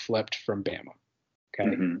going to get flipped from Bama.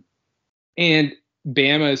 Okay. And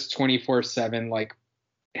Bama is 24/7, like,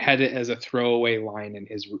 had it as a throwaway line in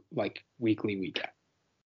his like weekly weekend.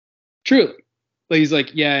 Truly. Like, he's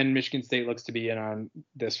like, yeah, and Michigan State looks to be in on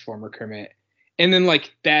this former commit. And then,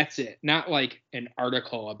 like, that's it. Not like an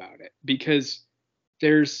article about it, because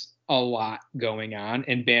there's a lot going on,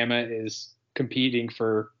 and Bama is competing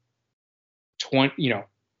for 20,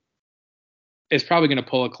 is probably going to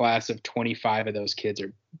pull a class of 25 of those kids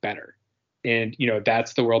or better. And,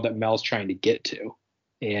 that's the world that Mel's trying to get to.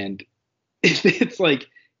 And it's like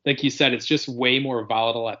you said, it's just way more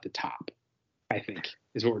volatile at the top, I think,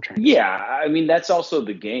 is what we're trying to do. I mean, that's also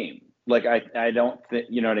the game. Like, I don't think,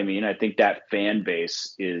 you know what I mean? I think that fan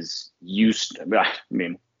base is used to, I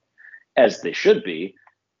mean, as they should be,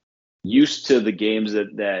 used to the games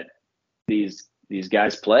that these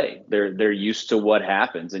guys play. They're used to what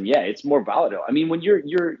happens. And it's more volatile. I mean, when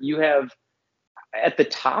you have at the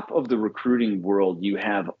top of the recruiting world, you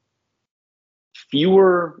have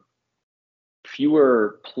fewer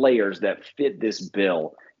players that fit this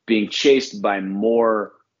bill being chased by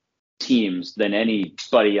more teams than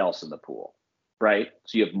anybody else in the pool, right?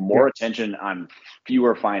 So you have more attention on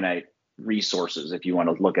fewer finite resources, if you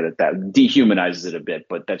want to look at it. That dehumanizes it a bit,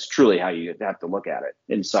 but that's truly how you have to look at it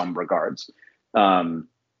in some regards. And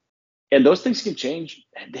those things can change,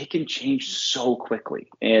 and they can change so quickly.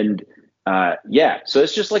 And so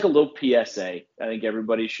it's just like a little PSA. I think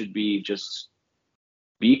everybody should be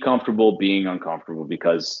comfortable being uncomfortable,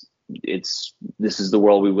 because this is the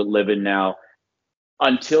world we would live in now.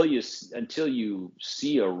 Until you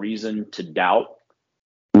see a reason to doubt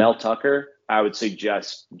Mel Tucker, I would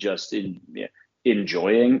suggest just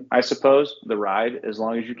enjoying, I suppose, the ride as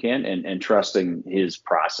long as you can, and trusting his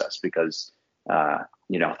process, because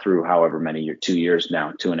through however many 2 years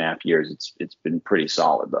now, 2.5 years, it's been pretty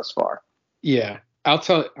solid thus far. Yeah, I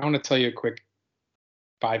want to tell you a quick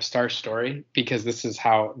 5-star story, because this is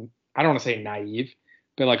how, I don't want to say naive,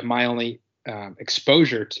 but like my only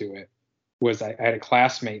exposure to it was I had a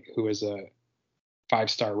classmate who was a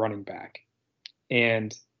 5-star running back,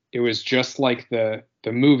 and it was just like the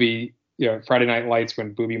movie, Friday Night Lights,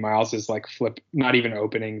 when Boobie Miles is like not even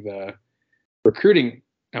opening the recruiting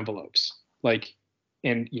envelopes, like,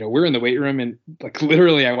 and we're in the weight room, and like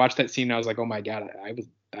literally I watched that scene and I was like, oh my God,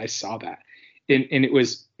 I saw that. And it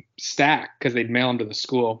was stacked because they'd mail him to the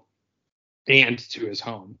school and to his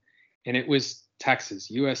home. And it was Texas,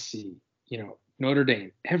 USC, Notre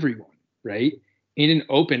Dame, everyone, right? He didn't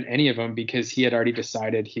open any of them because he had already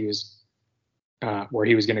decided he was where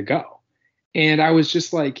he was going to go. And I was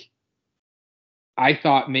just like, I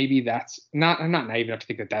thought maybe I'm not naive enough to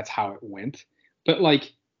think that that's how it went. But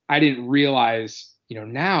like, I didn't realize,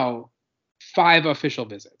 now 5 official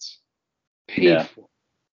visits paid for.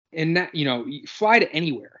 And that, fly to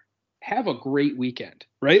anywhere, have a great weekend,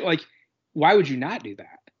 right? Like, why would you not do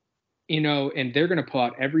that? And they're going to pull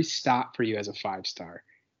out every stop for you as a 5-star,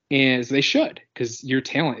 as they should, because your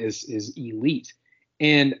talent is elite.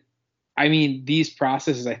 And I mean, these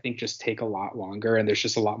processes, I think, just take a lot longer, and there's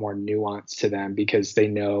just a lot more nuance to them, because they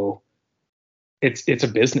know it's a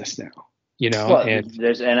business now, Well, and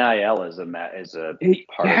there's NIL as a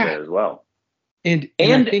part of it as well. And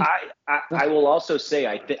I will also say,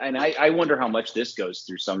 I wonder how much this goes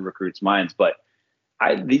through some recruits' minds, but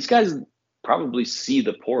these guys probably see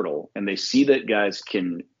the portal and they see that guys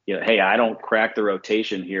can, hey, I don't crack the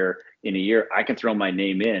rotation here in a year. I can throw my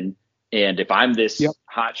name in. And if I'm this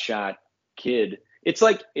hot shot kid, it's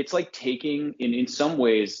like taking in some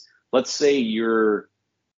ways, let's say you're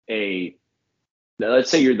the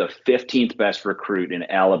 15th best recruit in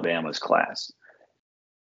Alabama's class.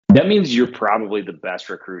 That means you're probably the best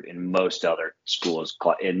recruit in most other schools,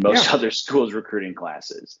 other schools' recruiting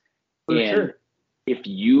classes. For sure. If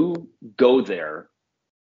you go there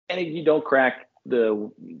and if you don't crack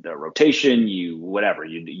the rotation,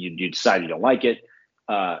 you decide you don't like it,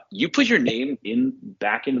 you put your name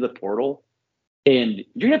back into the portal, and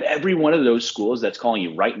you're gonna have every one of those schools that's calling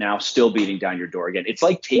you right now still beating down your door again. It's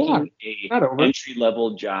like taking a entry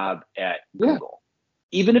level job at Google.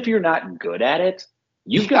 Even if you're not good at it,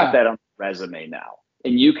 you've got that on the resume now,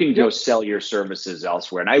 and you can go sell your services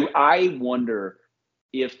elsewhere. And I wonder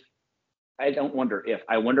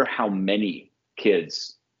how many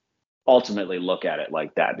kids ultimately look at it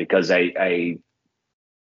like that, because to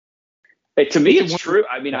me it's true.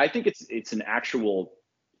 I mean, I think it's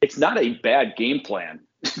not a bad game plan,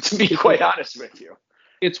 to be quite honest with you.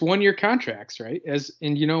 It's 1-year contracts, right?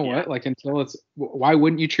 And you know what? Like, why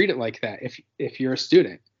wouldn't you treat it like that? If you're a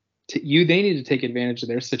student, they need to take advantage of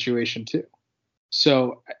their situation too.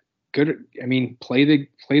 So good. I mean, play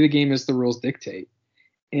the game as the rules dictate.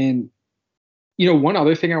 And one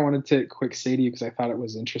other thing I wanted to quick say to you, because I thought it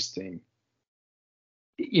was interesting.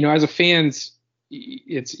 As a fans,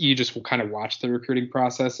 you just kind of watch the recruiting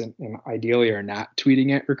process and ideally are not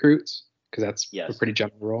tweeting at recruits, because that's a pretty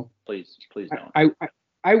general rule. Please don't.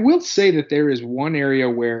 I will say that there is one area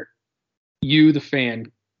where you, the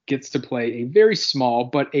fan, gets to play a very small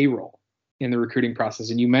but a role in the recruiting process.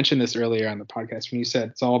 And you mentioned this earlier on the podcast when you said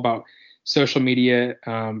it's all about social media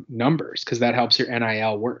numbers, because that helps your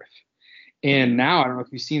NIL worth. And now, I don't know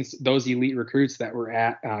if you've seen those elite recruits that were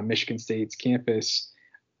at Michigan State's campus.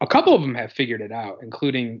 A couple of them have figured it out,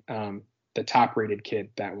 including the top-rated kid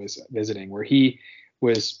that was visiting, where he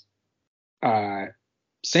was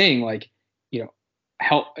saying, like,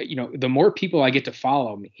 the more people I get to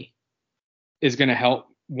follow me is going to help.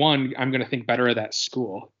 One, I'm going to think better of that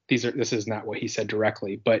school. This is not what he said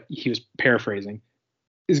directly, but he was paraphrasing.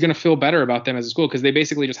 Is going to feel better about them as a school, because they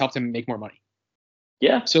basically just helped him make more money.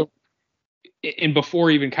 Yeah. So, and before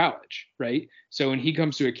even college, right? So when he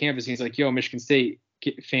comes to a campus and he's like, "Yo, Michigan State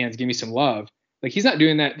fans, give me some love." Like, he's not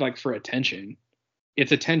doing that like for attention.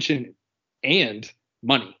 It's attention and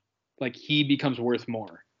money. Like, he becomes worth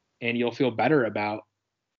more, and you'll feel better about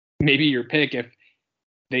maybe your pick if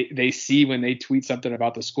they see when they tweet something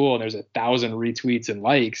about the school and there's 1,000 retweets and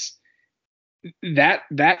likes.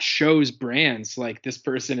 That shows brands like this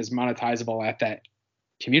person is monetizable at that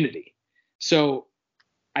community. So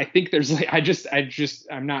I think there's like,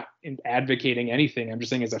 I'm not advocating anything. I'm just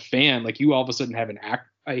saying, as a fan, like, you all of a sudden have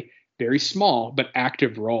a very small but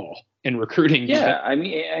active role in recruiting. Yeah, I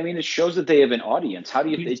mean, it shows that they have an audience. How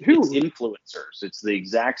do you? It's influencers. It's the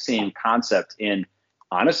exact same concept. And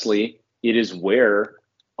honestly, it is where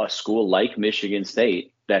a school like Michigan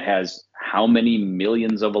State that has how many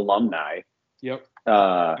millions of alumni? Yep.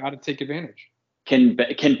 Got to take advantage. Can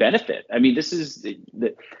benefit. I mean, this is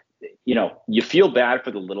you feel bad for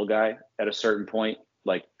the little guy at a certain point.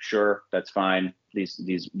 Like, sure, that's fine.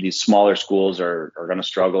 These smaller schools are going to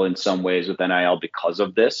struggle in some ways with NIL because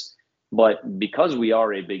of this. But because we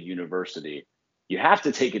are a big university, you have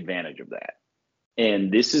to take advantage of that.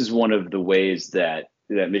 And this is one of the ways that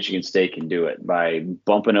Michigan State can do it, by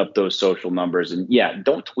bumping up those social numbers. And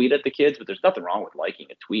don't tweet at the kids, but there's nothing wrong with liking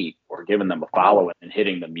a tweet or giving them a follow and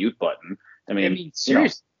hitting the mute button. I mean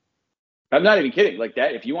seriously. I'm not even kidding. Like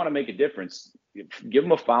that, if you want to make a difference, give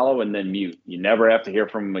them a follow and then mute. You never have to hear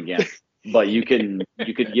from them again. But you could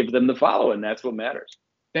give them the follow, and that's what matters.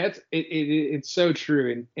 That's it. It's so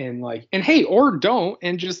true. And hey, or don't,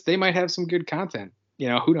 and just, they might have some good content.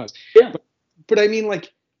 Who knows? Yeah. But I mean,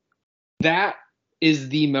 like, that is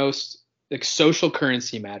the most, like, social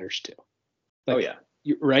currency matters too. Like, oh yeah.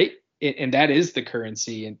 Right. And that is the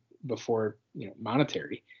currency, and before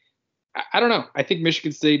monetary. I don't know. I think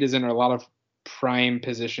Michigan State is in a lot of prime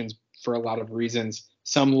positions for a lot of reasons.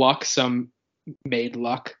 Some luck, some made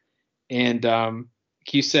luck. And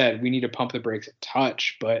like you said, we need to pump the brakes a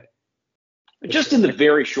touch, but just in the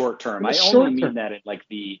very short term. I only mean that in like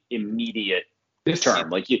the immediate term.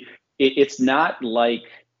 Like, it's not like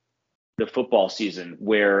the football season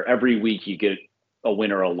where every week you get a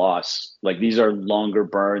win or a loss. Like, these are longer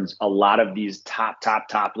burns. A lot of these top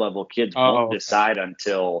level kids won't decide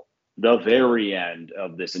until the very end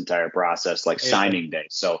of this entire process, like signing day.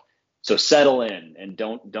 So settle in and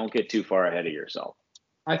don't get too far ahead of yourself.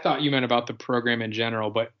 I thought you meant about the program in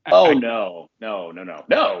general, but no.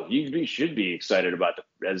 You should be excited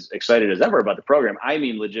as excited as ever about the program. I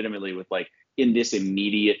mean, legitimately, with like in this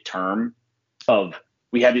immediate term of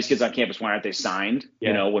we have these kids on campus, why aren't they signed? Yeah.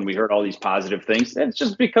 You know, when we heard all these positive things, and it's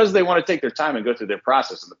just because they want to take their time and go through their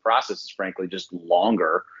process, and the process is frankly just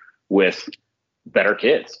longer with better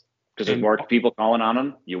kids. Because there's more people calling on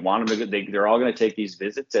them. You want them to. They're all going to take these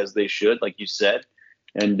visits as they should, like you said,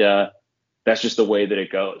 and that's just the way that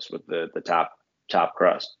it goes with the top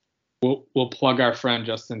crust. We'll plug our friend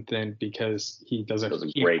Justin Thin because he does a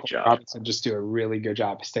great job. Robinson just do a really good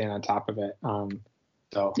job staying on top of it.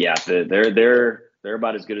 So yeah, they're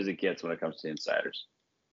about as good as it gets when it comes to insiders.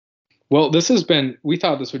 Well, we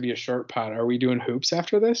thought this would be a short pod. Are we doing hoops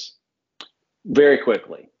after this? Very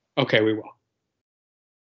quickly. Okay, we will.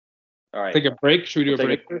 All right. Take a break. Should we do a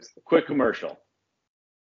break? Quick commercial.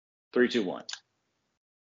 3, 2, 1.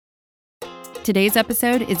 Today's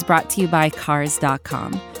episode is brought to you by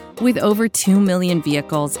Cars.com. With over 2 million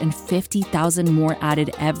vehicles and 50,000 more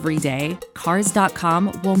added every day,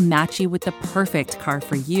 Cars.com will match you with the perfect car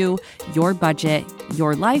for you, your budget,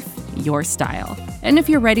 your life, your style. And if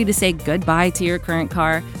you're ready to say goodbye to your current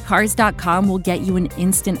car, Cars.com will get you an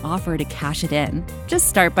instant offer to cash it in. Just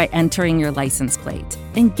start by entering your license plate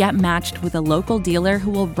and get matched with a local dealer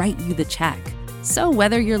who will write you the check. So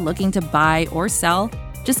whether you're looking to buy or sell,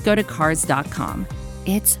 just go to Cars.com.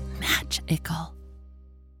 It's magical.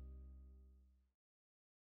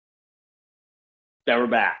 Now we're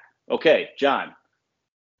back. Okay, John.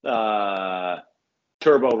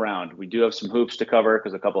 Turbo round. We do have some hoops to cover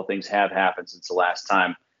because a couple of things have happened since the last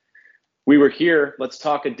time we were here. Let's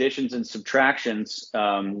talk additions and subtractions.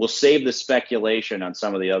 We'll save the speculation on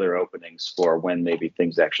some of the other openings for when maybe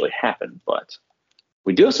things actually happen, but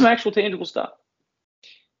we do have some actual tangible stuff.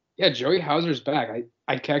 Yeah, Joey Hauser's back.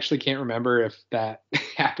 I actually can't remember if that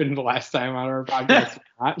happened the last time on our podcast or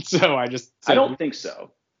not. So I don't think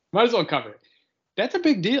so. Might as well cover it. That's a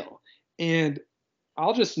big deal. And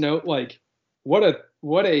I'll just note, like, what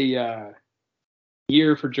a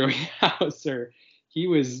year for Joey Hauser. He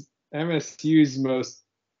was MSU's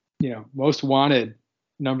most wanted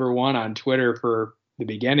number one on Twitter for the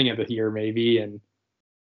beginning of the year, maybe, and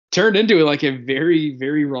turned into like a very,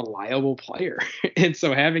 very reliable player. And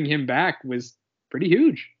so having him back was pretty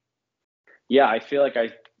huge. Yeah, I feel like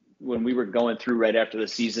when we were going through right after the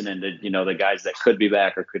season and the guys that could be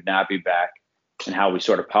back or could not be back and how we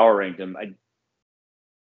sort of power ranked them, I'm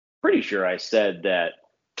pretty sure I said that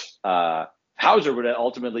Hauser would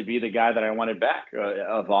ultimately be the guy that I wanted back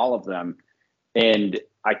of all of them. And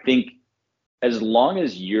I think as long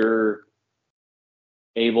as you're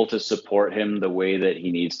able to support him the way that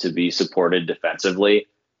he needs to be supported defensively,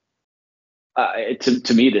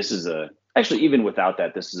 to me, this is actually, even without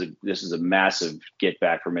that, this is a massive get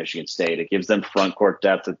back for Michigan State. It gives them front court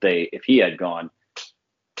depth that they, if he had gone,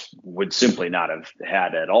 would simply not have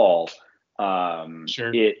had at all.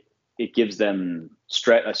 Sure. It gives them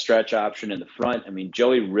a stretch option in the front. I mean,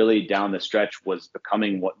 Joey really down the stretch was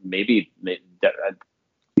becoming what maybe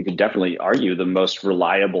you could definitely argue the most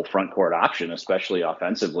reliable front court option, especially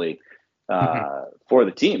offensively for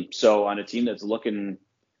the team. So on a team that's looking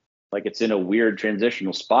like it's in a weird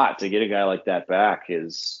transitional spot, to get a guy like that back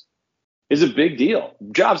is a big deal.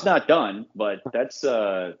 Job's not done, but that's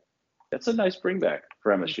a nice bring back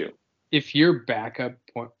for MSU. If your backup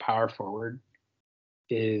power forward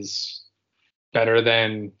is better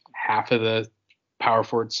than half of the power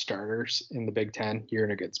forward starters in the Big Ten, you're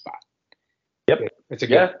in a good spot. Yep. It's a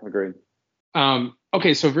good. Yeah, agreed.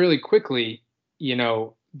 Okay, so really quickly,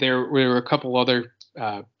 there were a couple other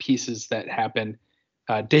pieces that happened.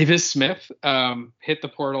 Davis Smith hit the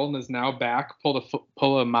portal and is now back, pulled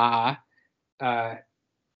a Ma'a.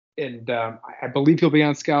 And I believe he'll be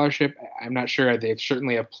on scholarship. I'm not sure. They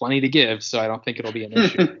certainly have plenty to give, so I don't think it'll be an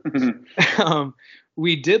issue.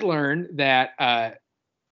 We did learn that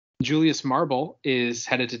Julius Marble is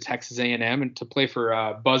headed to Texas A&M and to play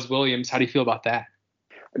for Buzz Williams. How do you feel about that?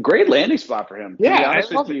 A great landing spot for him. Yeah, to be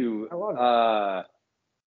honest I love with it. you, I love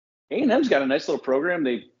it. A&M's got a nice little program.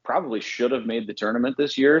 They probably should have made the tournament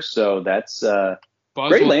this year, so that's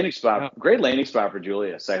great landing spot. Yeah. Great landing spot for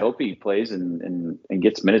Julius. I hope he plays and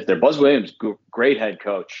gets minutes there. Buzz Williams, great head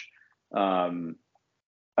coach.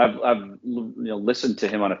 I've listened to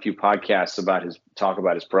him on a few podcasts about his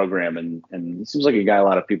program, and it seems like a guy a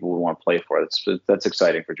lot of people would want to play for. That's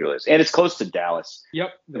exciting for Julius, and it's close to Dallas.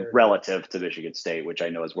 Yep, relative to Michigan State, which I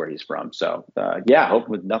know is where he's from. So yeah, hope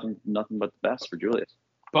with nothing but the best for Julius.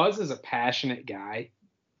 Buzz is a passionate guy,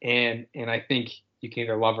 and I think you can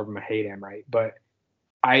either love him or hate him, right? But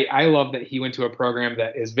I love that he went to a program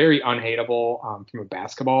that is very unhateable from a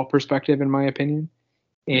basketball perspective, in my opinion.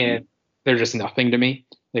 And they're just nothing to me.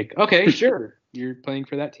 Like, okay, sure, you're playing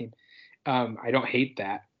for that team. I don't hate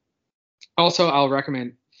that. Also, I'll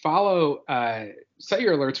recommend follow, set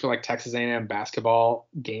your alerts for like Texas A&M basketball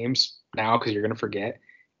games now because you're going to forget.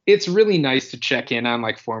 It's really nice to check in on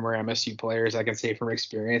like former MSU players, I can say from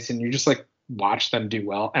experience, and you just like watch them do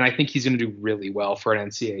well. And I think he's going to do really well for an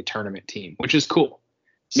NCAA tournament team, which is cool.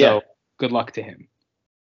 So good luck to him.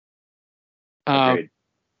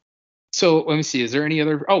 So let me see. Is there any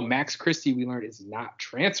other? Oh, Max Christie, we learned, is not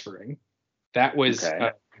transferring. That was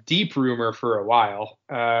a deep rumor for a while.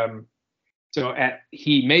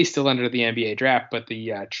 He may still enter the NBA draft, but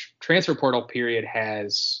the transfer portal period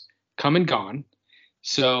has come and gone.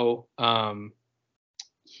 So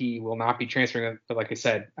he will not be transferring. But like I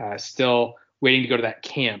said, still waiting to go to that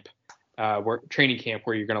camp, training camp,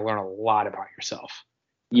 where you're going to learn a lot about yourself.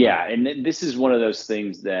 Yeah, and this is one of those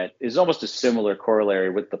things that is almost a similar corollary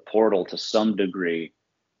with the portal to some degree.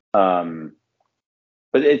 But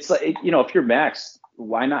it's like, if you're Max,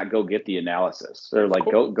 why not go get the analysis or like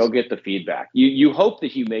go get the feedback? You hope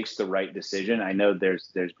that he makes the right decision. I know there's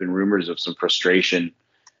been rumors of some frustration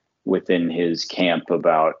within his camp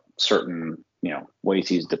about certain, ways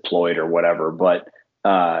he's deployed or whatever, but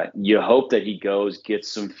you hope that he goes,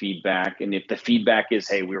 gets some feedback. And if the feedback is,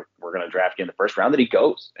 hey, we're going to draft you in the first round, that he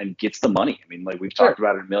goes and gets the money. I mean, like we've talked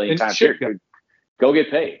about it a million times here. Go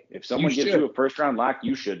get paid. If someone gives you a first round lock,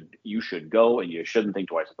 you should go, and you shouldn't think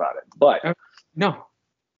twice about it. But no,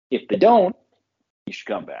 if they don't, you should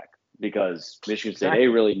come back, because Michigan State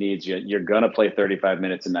really needs you. You're going to play 35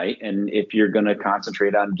 minutes a night. And if you're going to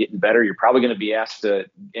concentrate on getting better, you're probably going to be asked to,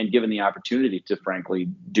 and given the opportunity to frankly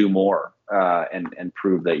do more and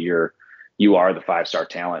prove that you are the 5-star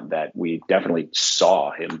talent that we definitely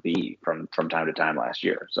saw him be from time to time last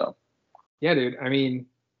year. So, yeah, dude. I mean,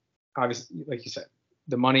 obviously, like you said,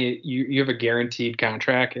 the money, you have a guaranteed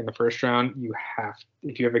contract in the first round.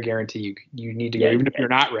 If you have a guarantee, you need to go, even if you're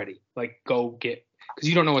not ready, like go get, because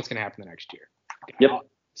you don't know what's going to happen the next year. Yep.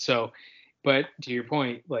 So, but to your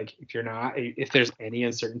point, like if there's any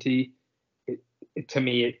uncertainty, to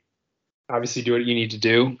me, obviously do what you need to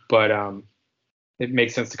do, but it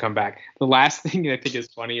makes sense to come back. The last thing I think is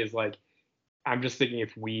funny is like, I'm just thinking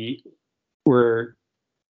if we were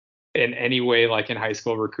in any way, like in high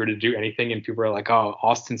school, recruited to do anything, and people are like, "Oh,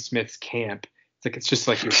 Austin Smith's camp." It's just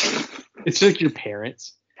like it's like your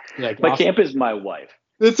parents. Like my camp is my wife.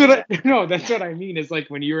 That's what I mean. Is like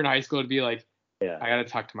when you were in high school, it'd be like, I gotta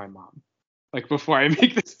talk to my mom, like before I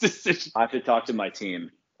make this decision. I have to talk to my team.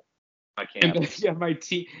 My camp. Yeah, my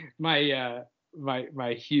team,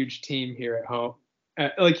 my huge team here at home.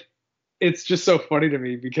 Like, it's just so funny to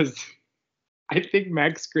me because I think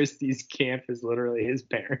Max Christie's camp is literally his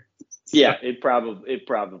parents. Yeah, it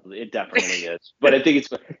definitely is. But I think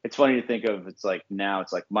it's funny to think of. It's like now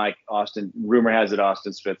it's like rumor has it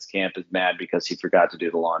Austin Smith's camp is mad because he forgot to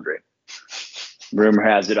do the laundry. Rumor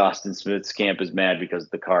has it Austin Smith's camp is mad because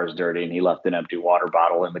the car's dirty and he left an empty water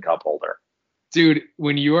bottle in the cup holder. Dude,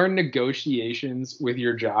 when you are in negotiations with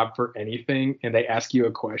your job for anything and they ask you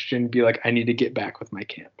a question, be like, I need to get back with my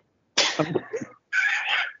camp.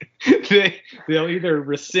 They'll either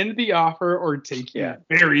rescind the offer or take you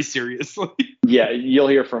very seriously. Yeah, you'll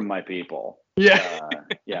hear from my people. Yeah.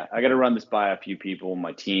 I got to run this by a few people on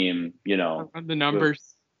my team, On the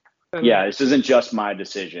numbers. This isn't just my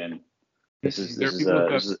decision. This is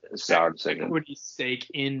a sour decision. Equity stake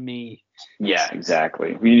in me. Yeah,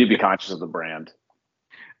 exactly. We need to be conscious of the brand.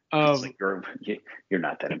 It's like you're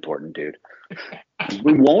not that important, dude.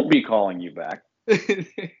 We won't be calling you back.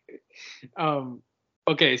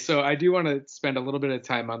 Okay, so I do want to spend a little bit of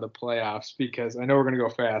time on the playoffs because I know we're going to go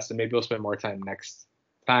fast and maybe we'll spend more time next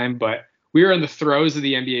time. But we are in the throes of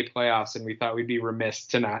the NBA playoffs and we thought we'd be remiss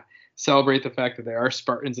to not celebrate the fact that there are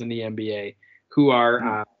Spartans in the NBA who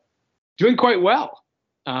are doing quite well.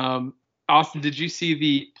 Austin, did you see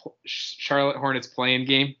the Charlotte Hornets play-in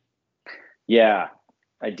game? Yeah,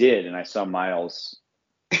 I did. And I saw Miles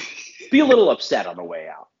be a little upset on the way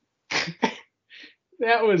out.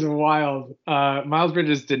 That was wild. Miles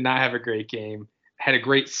Bridges did not have a great game. Had a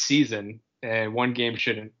great season, and one game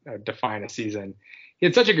shouldn't define a season. He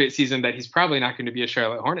had such a great season that he's probably not going to be a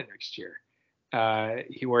Charlotte Hornet next year,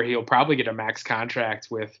 where he'll probably get a max contract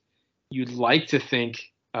with, you'd like to think,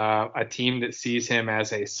 a team that sees him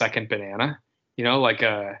as a second banana, like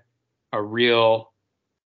a real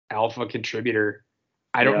alpha contributor.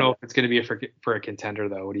 I don't know if it's going to be for a contender,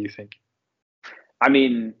 though. What do you think? I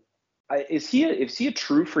mean, is he a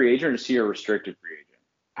true free agent or is he a restricted free agent?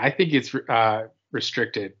 I think it's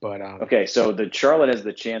restricted. But okay, so the Charlotte has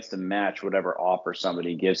the chance to match whatever offer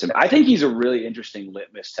somebody gives him. I think he's a really interesting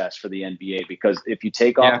litmus test for the NBA because if you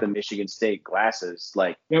take off the Michigan State glasses,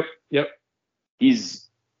 like yep, he's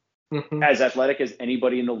as athletic as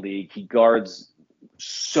anybody in the league. He guards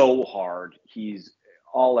so hard. He's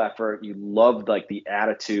all effort. You love like the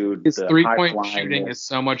attitude. His the 3-point shooting is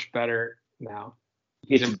so much better now.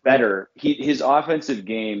 It's better. His offensive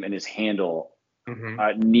game and his handle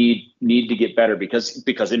need to get better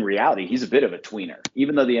because in reality he's a bit of a tweener.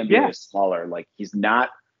 Even though the NBA is smaller, like he's not.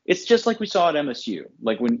 It's just like we saw at MSU.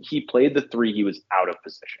 Like when he played the three, he was out of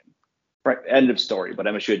position. Right. End of story. But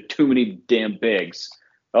MSU had too many damn bigs.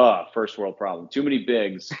 First world problem. Too many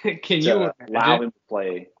bigs. Can you allow him to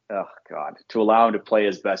play? Oh God, to allow him to play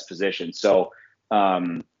his best position. So,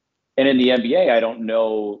 and in the NBA, I don't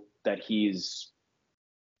know that he's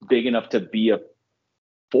big enough to be a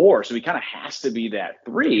 4. So he kind of has to be that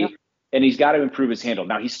 3, and he's got to improve his handle.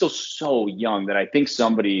 Now he's still so young that I think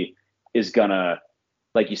somebody is gonna,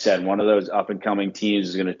 like you said, one of those up and coming teams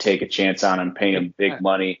is gonna take a chance on him, pay him big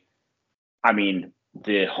money. I mean,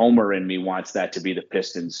 the homer in me wants that to be the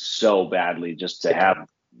Pistons so badly, just to have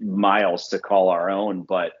Miles to call our own.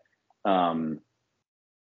 But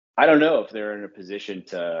I don't know if they're in a position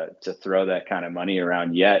to throw that kind of money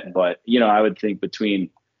around yet. But I would think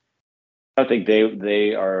I think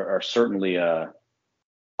they are certainly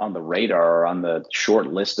on the radar or on the short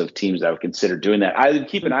list of teams I would consider doing that. I would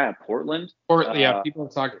keep an eye on Portland. People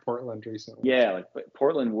have talked Portland recently. Yeah, but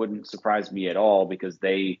Portland wouldn't surprise me at all because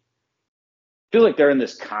they feel like they're in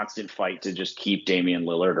this constant fight to just keep Damian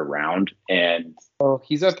Lillard around. And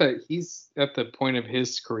he's at the point of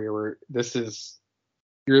his career where this is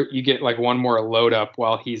you get like one more load up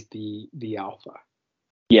while he's the alpha.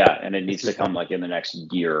 Yeah, and it needs to come like in the next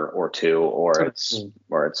year or two, or it's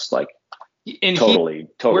like totally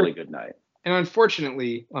good night. And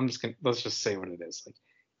unfortunately, let's just say what it is. Like,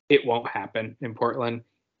 it won't happen in Portland.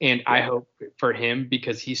 And I hope for him,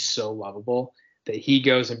 because he's so lovable, that he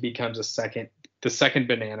goes and becomes the second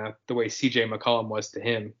banana, the way CJ McCollum was to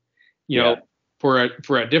him, for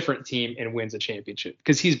a different team, and wins a championship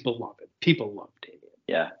because he's beloved. People love Damian.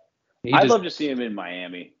 Yeah. I'd love to see him in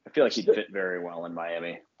Miami. I feel like he'd fit very well in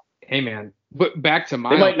Miami. Hey, man. But back to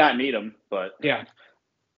Miles. They might not need him, but. Yeah.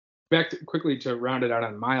 Quickly to round it out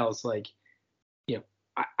on Miles, like,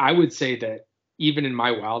 I would say that even in my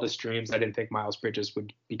wildest dreams, I didn't think Miles Bridges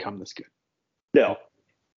would become this good. No.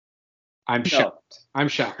 I'm shocked.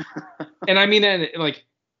 And I mean that, like,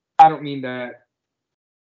 I don't mean that.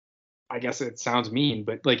 I guess it sounds mean,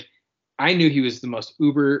 but like, I knew he was the most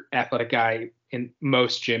uber athletic guy in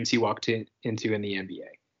most gyms he walked into in the NBA.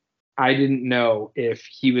 I didn't know if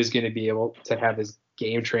he was going to be able to have his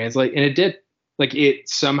game translate, and it did. Like, it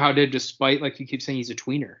somehow did, despite, like you keep saying, he's a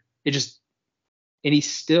tweener. And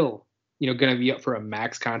he's still, going to be up for a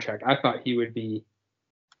max contract. I thought he would be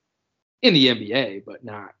in the NBA, but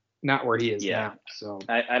not where he is now. So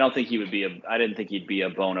I don't think he would be I didn't think he'd be a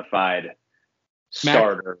bona fide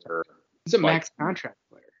starter. He's a max contract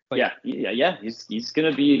player. Like, yeah. He's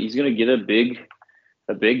gonna get a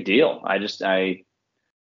big deal.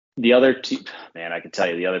 The other team, man, I can tell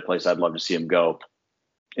you the other place I'd love to see him go,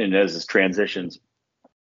 and as his transitions,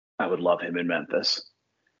 I would love him in Memphis.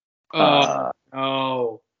 He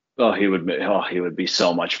would be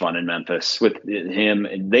so much fun in Memphis with him.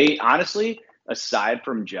 And they honestly, aside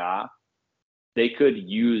from Ja, they could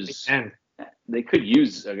use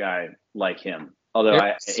a guy like him. Although oh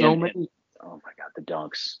my God, the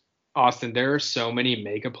dunks. Austin, there are so many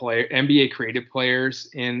NBA creative players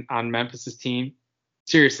on Memphis's team.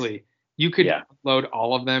 Seriously, you could load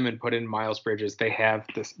all of them and put in Miles Bridges. They have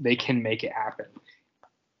this. They can make it happen.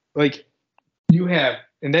 Like, you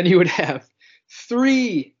would have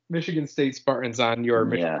 3 Michigan State Spartans on your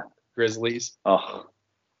Michigan Grizzlies,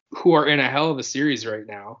 who are in a hell of a series right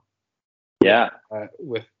now. Yeah.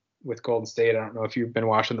 With Golden State. I don't know if you've been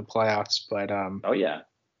watching the playoffs, but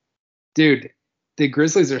dude, the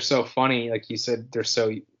Grizzlies are so funny. Like you said,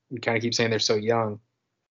 we kind of keep saying they're so young.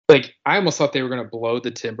 Like, I almost thought they were going to blow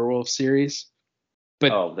the Timberwolves series,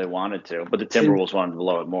 but they wanted to, but the Timberwolves wanted to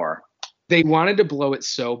blow it more. They wanted to blow it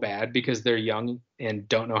so bad because they're young and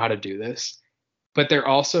don't know how to do this, but they're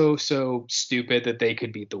also so stupid that they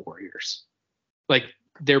could beat the Warriors. Like,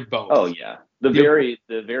 they're both. Oh yeah, the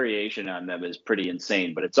variation on them is pretty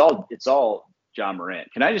insane, but it's all John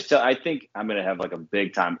Morant. Can I just tell? I think I'm going to have like a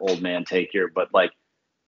big time old man take here, but like,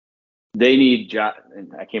 they need John.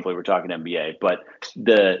 I can't believe we're talking NBA, but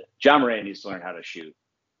John Morant needs to learn how to shoot,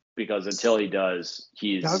 because until he does,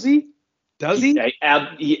 does he?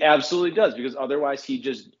 He absolutely does, because otherwise he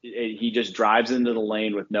just drives into the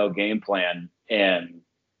lane with no game plan, and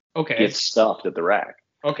Okay. get stuffed at the rack.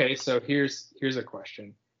 Okay, so here's a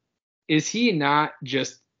question. Is he not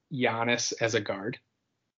just Giannis as a guard?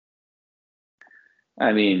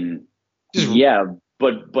 I mean, yeah,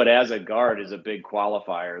 but as a guard is a big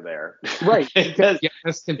qualifier there. Right. Because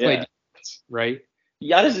Giannis can play defense, right?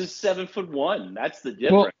 Giannis is 7'1". That's the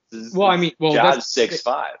difference. Ja's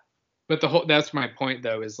 6'5". But that's my point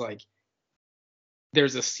though, is like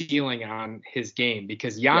there's a ceiling on his game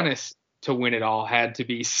because Giannis to win it all had to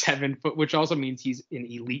be 7 foot, which also means he's an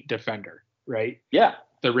elite defender, right? Yeah.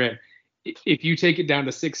 The rim. If you take it down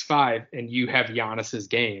to 6'5" and you have Giannis's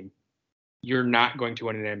game, you're not going to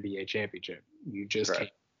win an NBA championship. You just can't.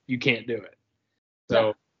 You can't do it.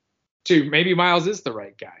 So, maybe Miles is the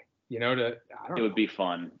right guy. I don't know. It would be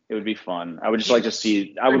fun. It would be fun. I would just like to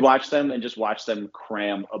see. I would watch them and just watch them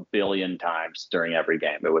cram a billion times during every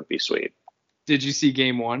game. It would be sweet. Did you see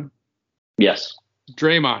game 1? Yes.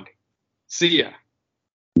 Draymond. See ya.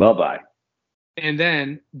 Bye-bye. And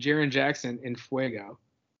then Jaren Jackson in Fuego.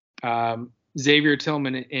 Xavier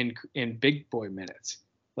Tillman in big boy minutes.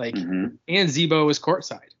 And Zebo was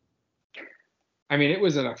courtside. I mean, it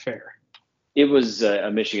was an affair. It was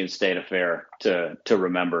a Michigan State affair to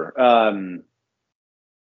remember.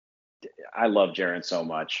 I love Jaren so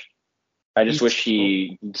much. I just wish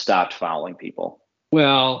he stopped fouling people.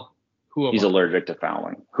 Well, he's allergic to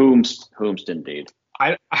fouling. Whomst indeed.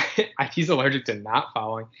 He's allergic to not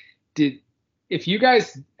fouling. If you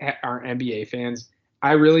guys aren't NBA fans,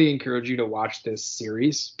 I really encourage you to watch this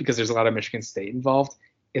series because there's a lot of Michigan State involved.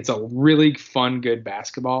 It's a really fun, good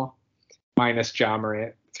basketball, minus Ja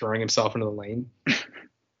Morant throwing himself into the lane.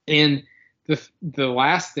 And the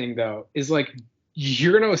last thing though is like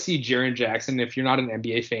you're gonna see Jaren Jackson. If you're not an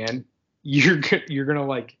NBA fan, you're gonna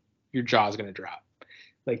like your jaw's gonna drop.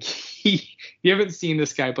 Like you haven't seen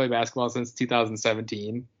this guy play basketball since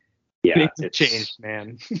 2017. Yeah, things have changed,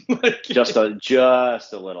 man. just a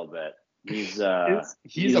little bit. He's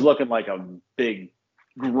looking like a big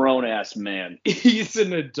grown ass man. He's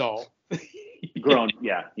an adult. Grown,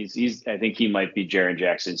 yeah. He's. I think he might be Jaren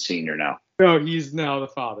Jackson Sr. now. No, he's now the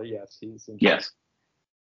father. Yes, yes.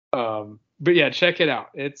 But yeah, check it out.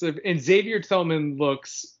 And Xavier Tillman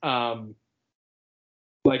looks like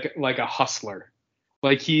a hustler.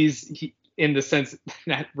 Like he in the sense,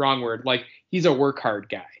 not wrong word. Like he's a work hard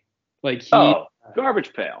guy. Like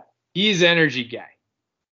garbage pail. He's energy guy.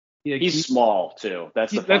 He's small too.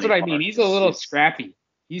 That's what I mean. He's a little scrappy.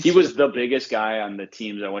 He was the biggest guy on the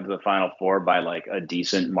teams that went to the Final Four by like a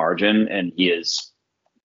decent margin, and he is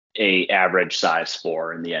a average size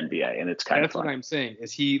 4 in the NBA, and it's kind of fun. That's what I'm saying.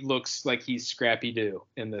 Is he looks like he's Scrappy Doo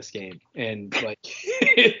in this game, and like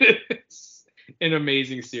it's an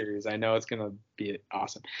amazing series. I know it's gonna be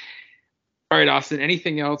awesome. All right, Austin.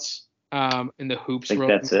 Anything else in the hoops? I think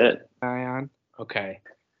that's it. Okay.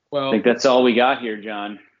 Well, I think that's all we got here,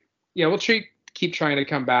 John. Yeah, we'll keep trying to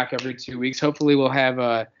come back every 2 weeks. Hopefully we'll have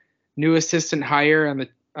a new assistant hire on the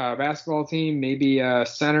basketball team, maybe a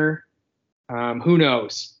center. Who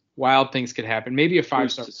knows? Wild things could happen. Maybe a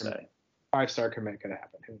five-star commit could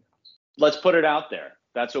happen. Who knows? Let's put it out there.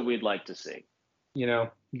 That's what we'd like to see. You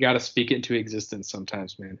got to speak it into existence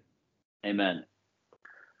sometimes, man. Amen.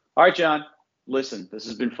 All right, John. Listen, this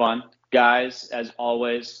has been fun. Guys, as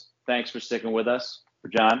always, thanks for sticking with us. For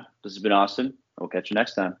John, this has been Austin. We'll catch you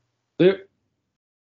next time. See you.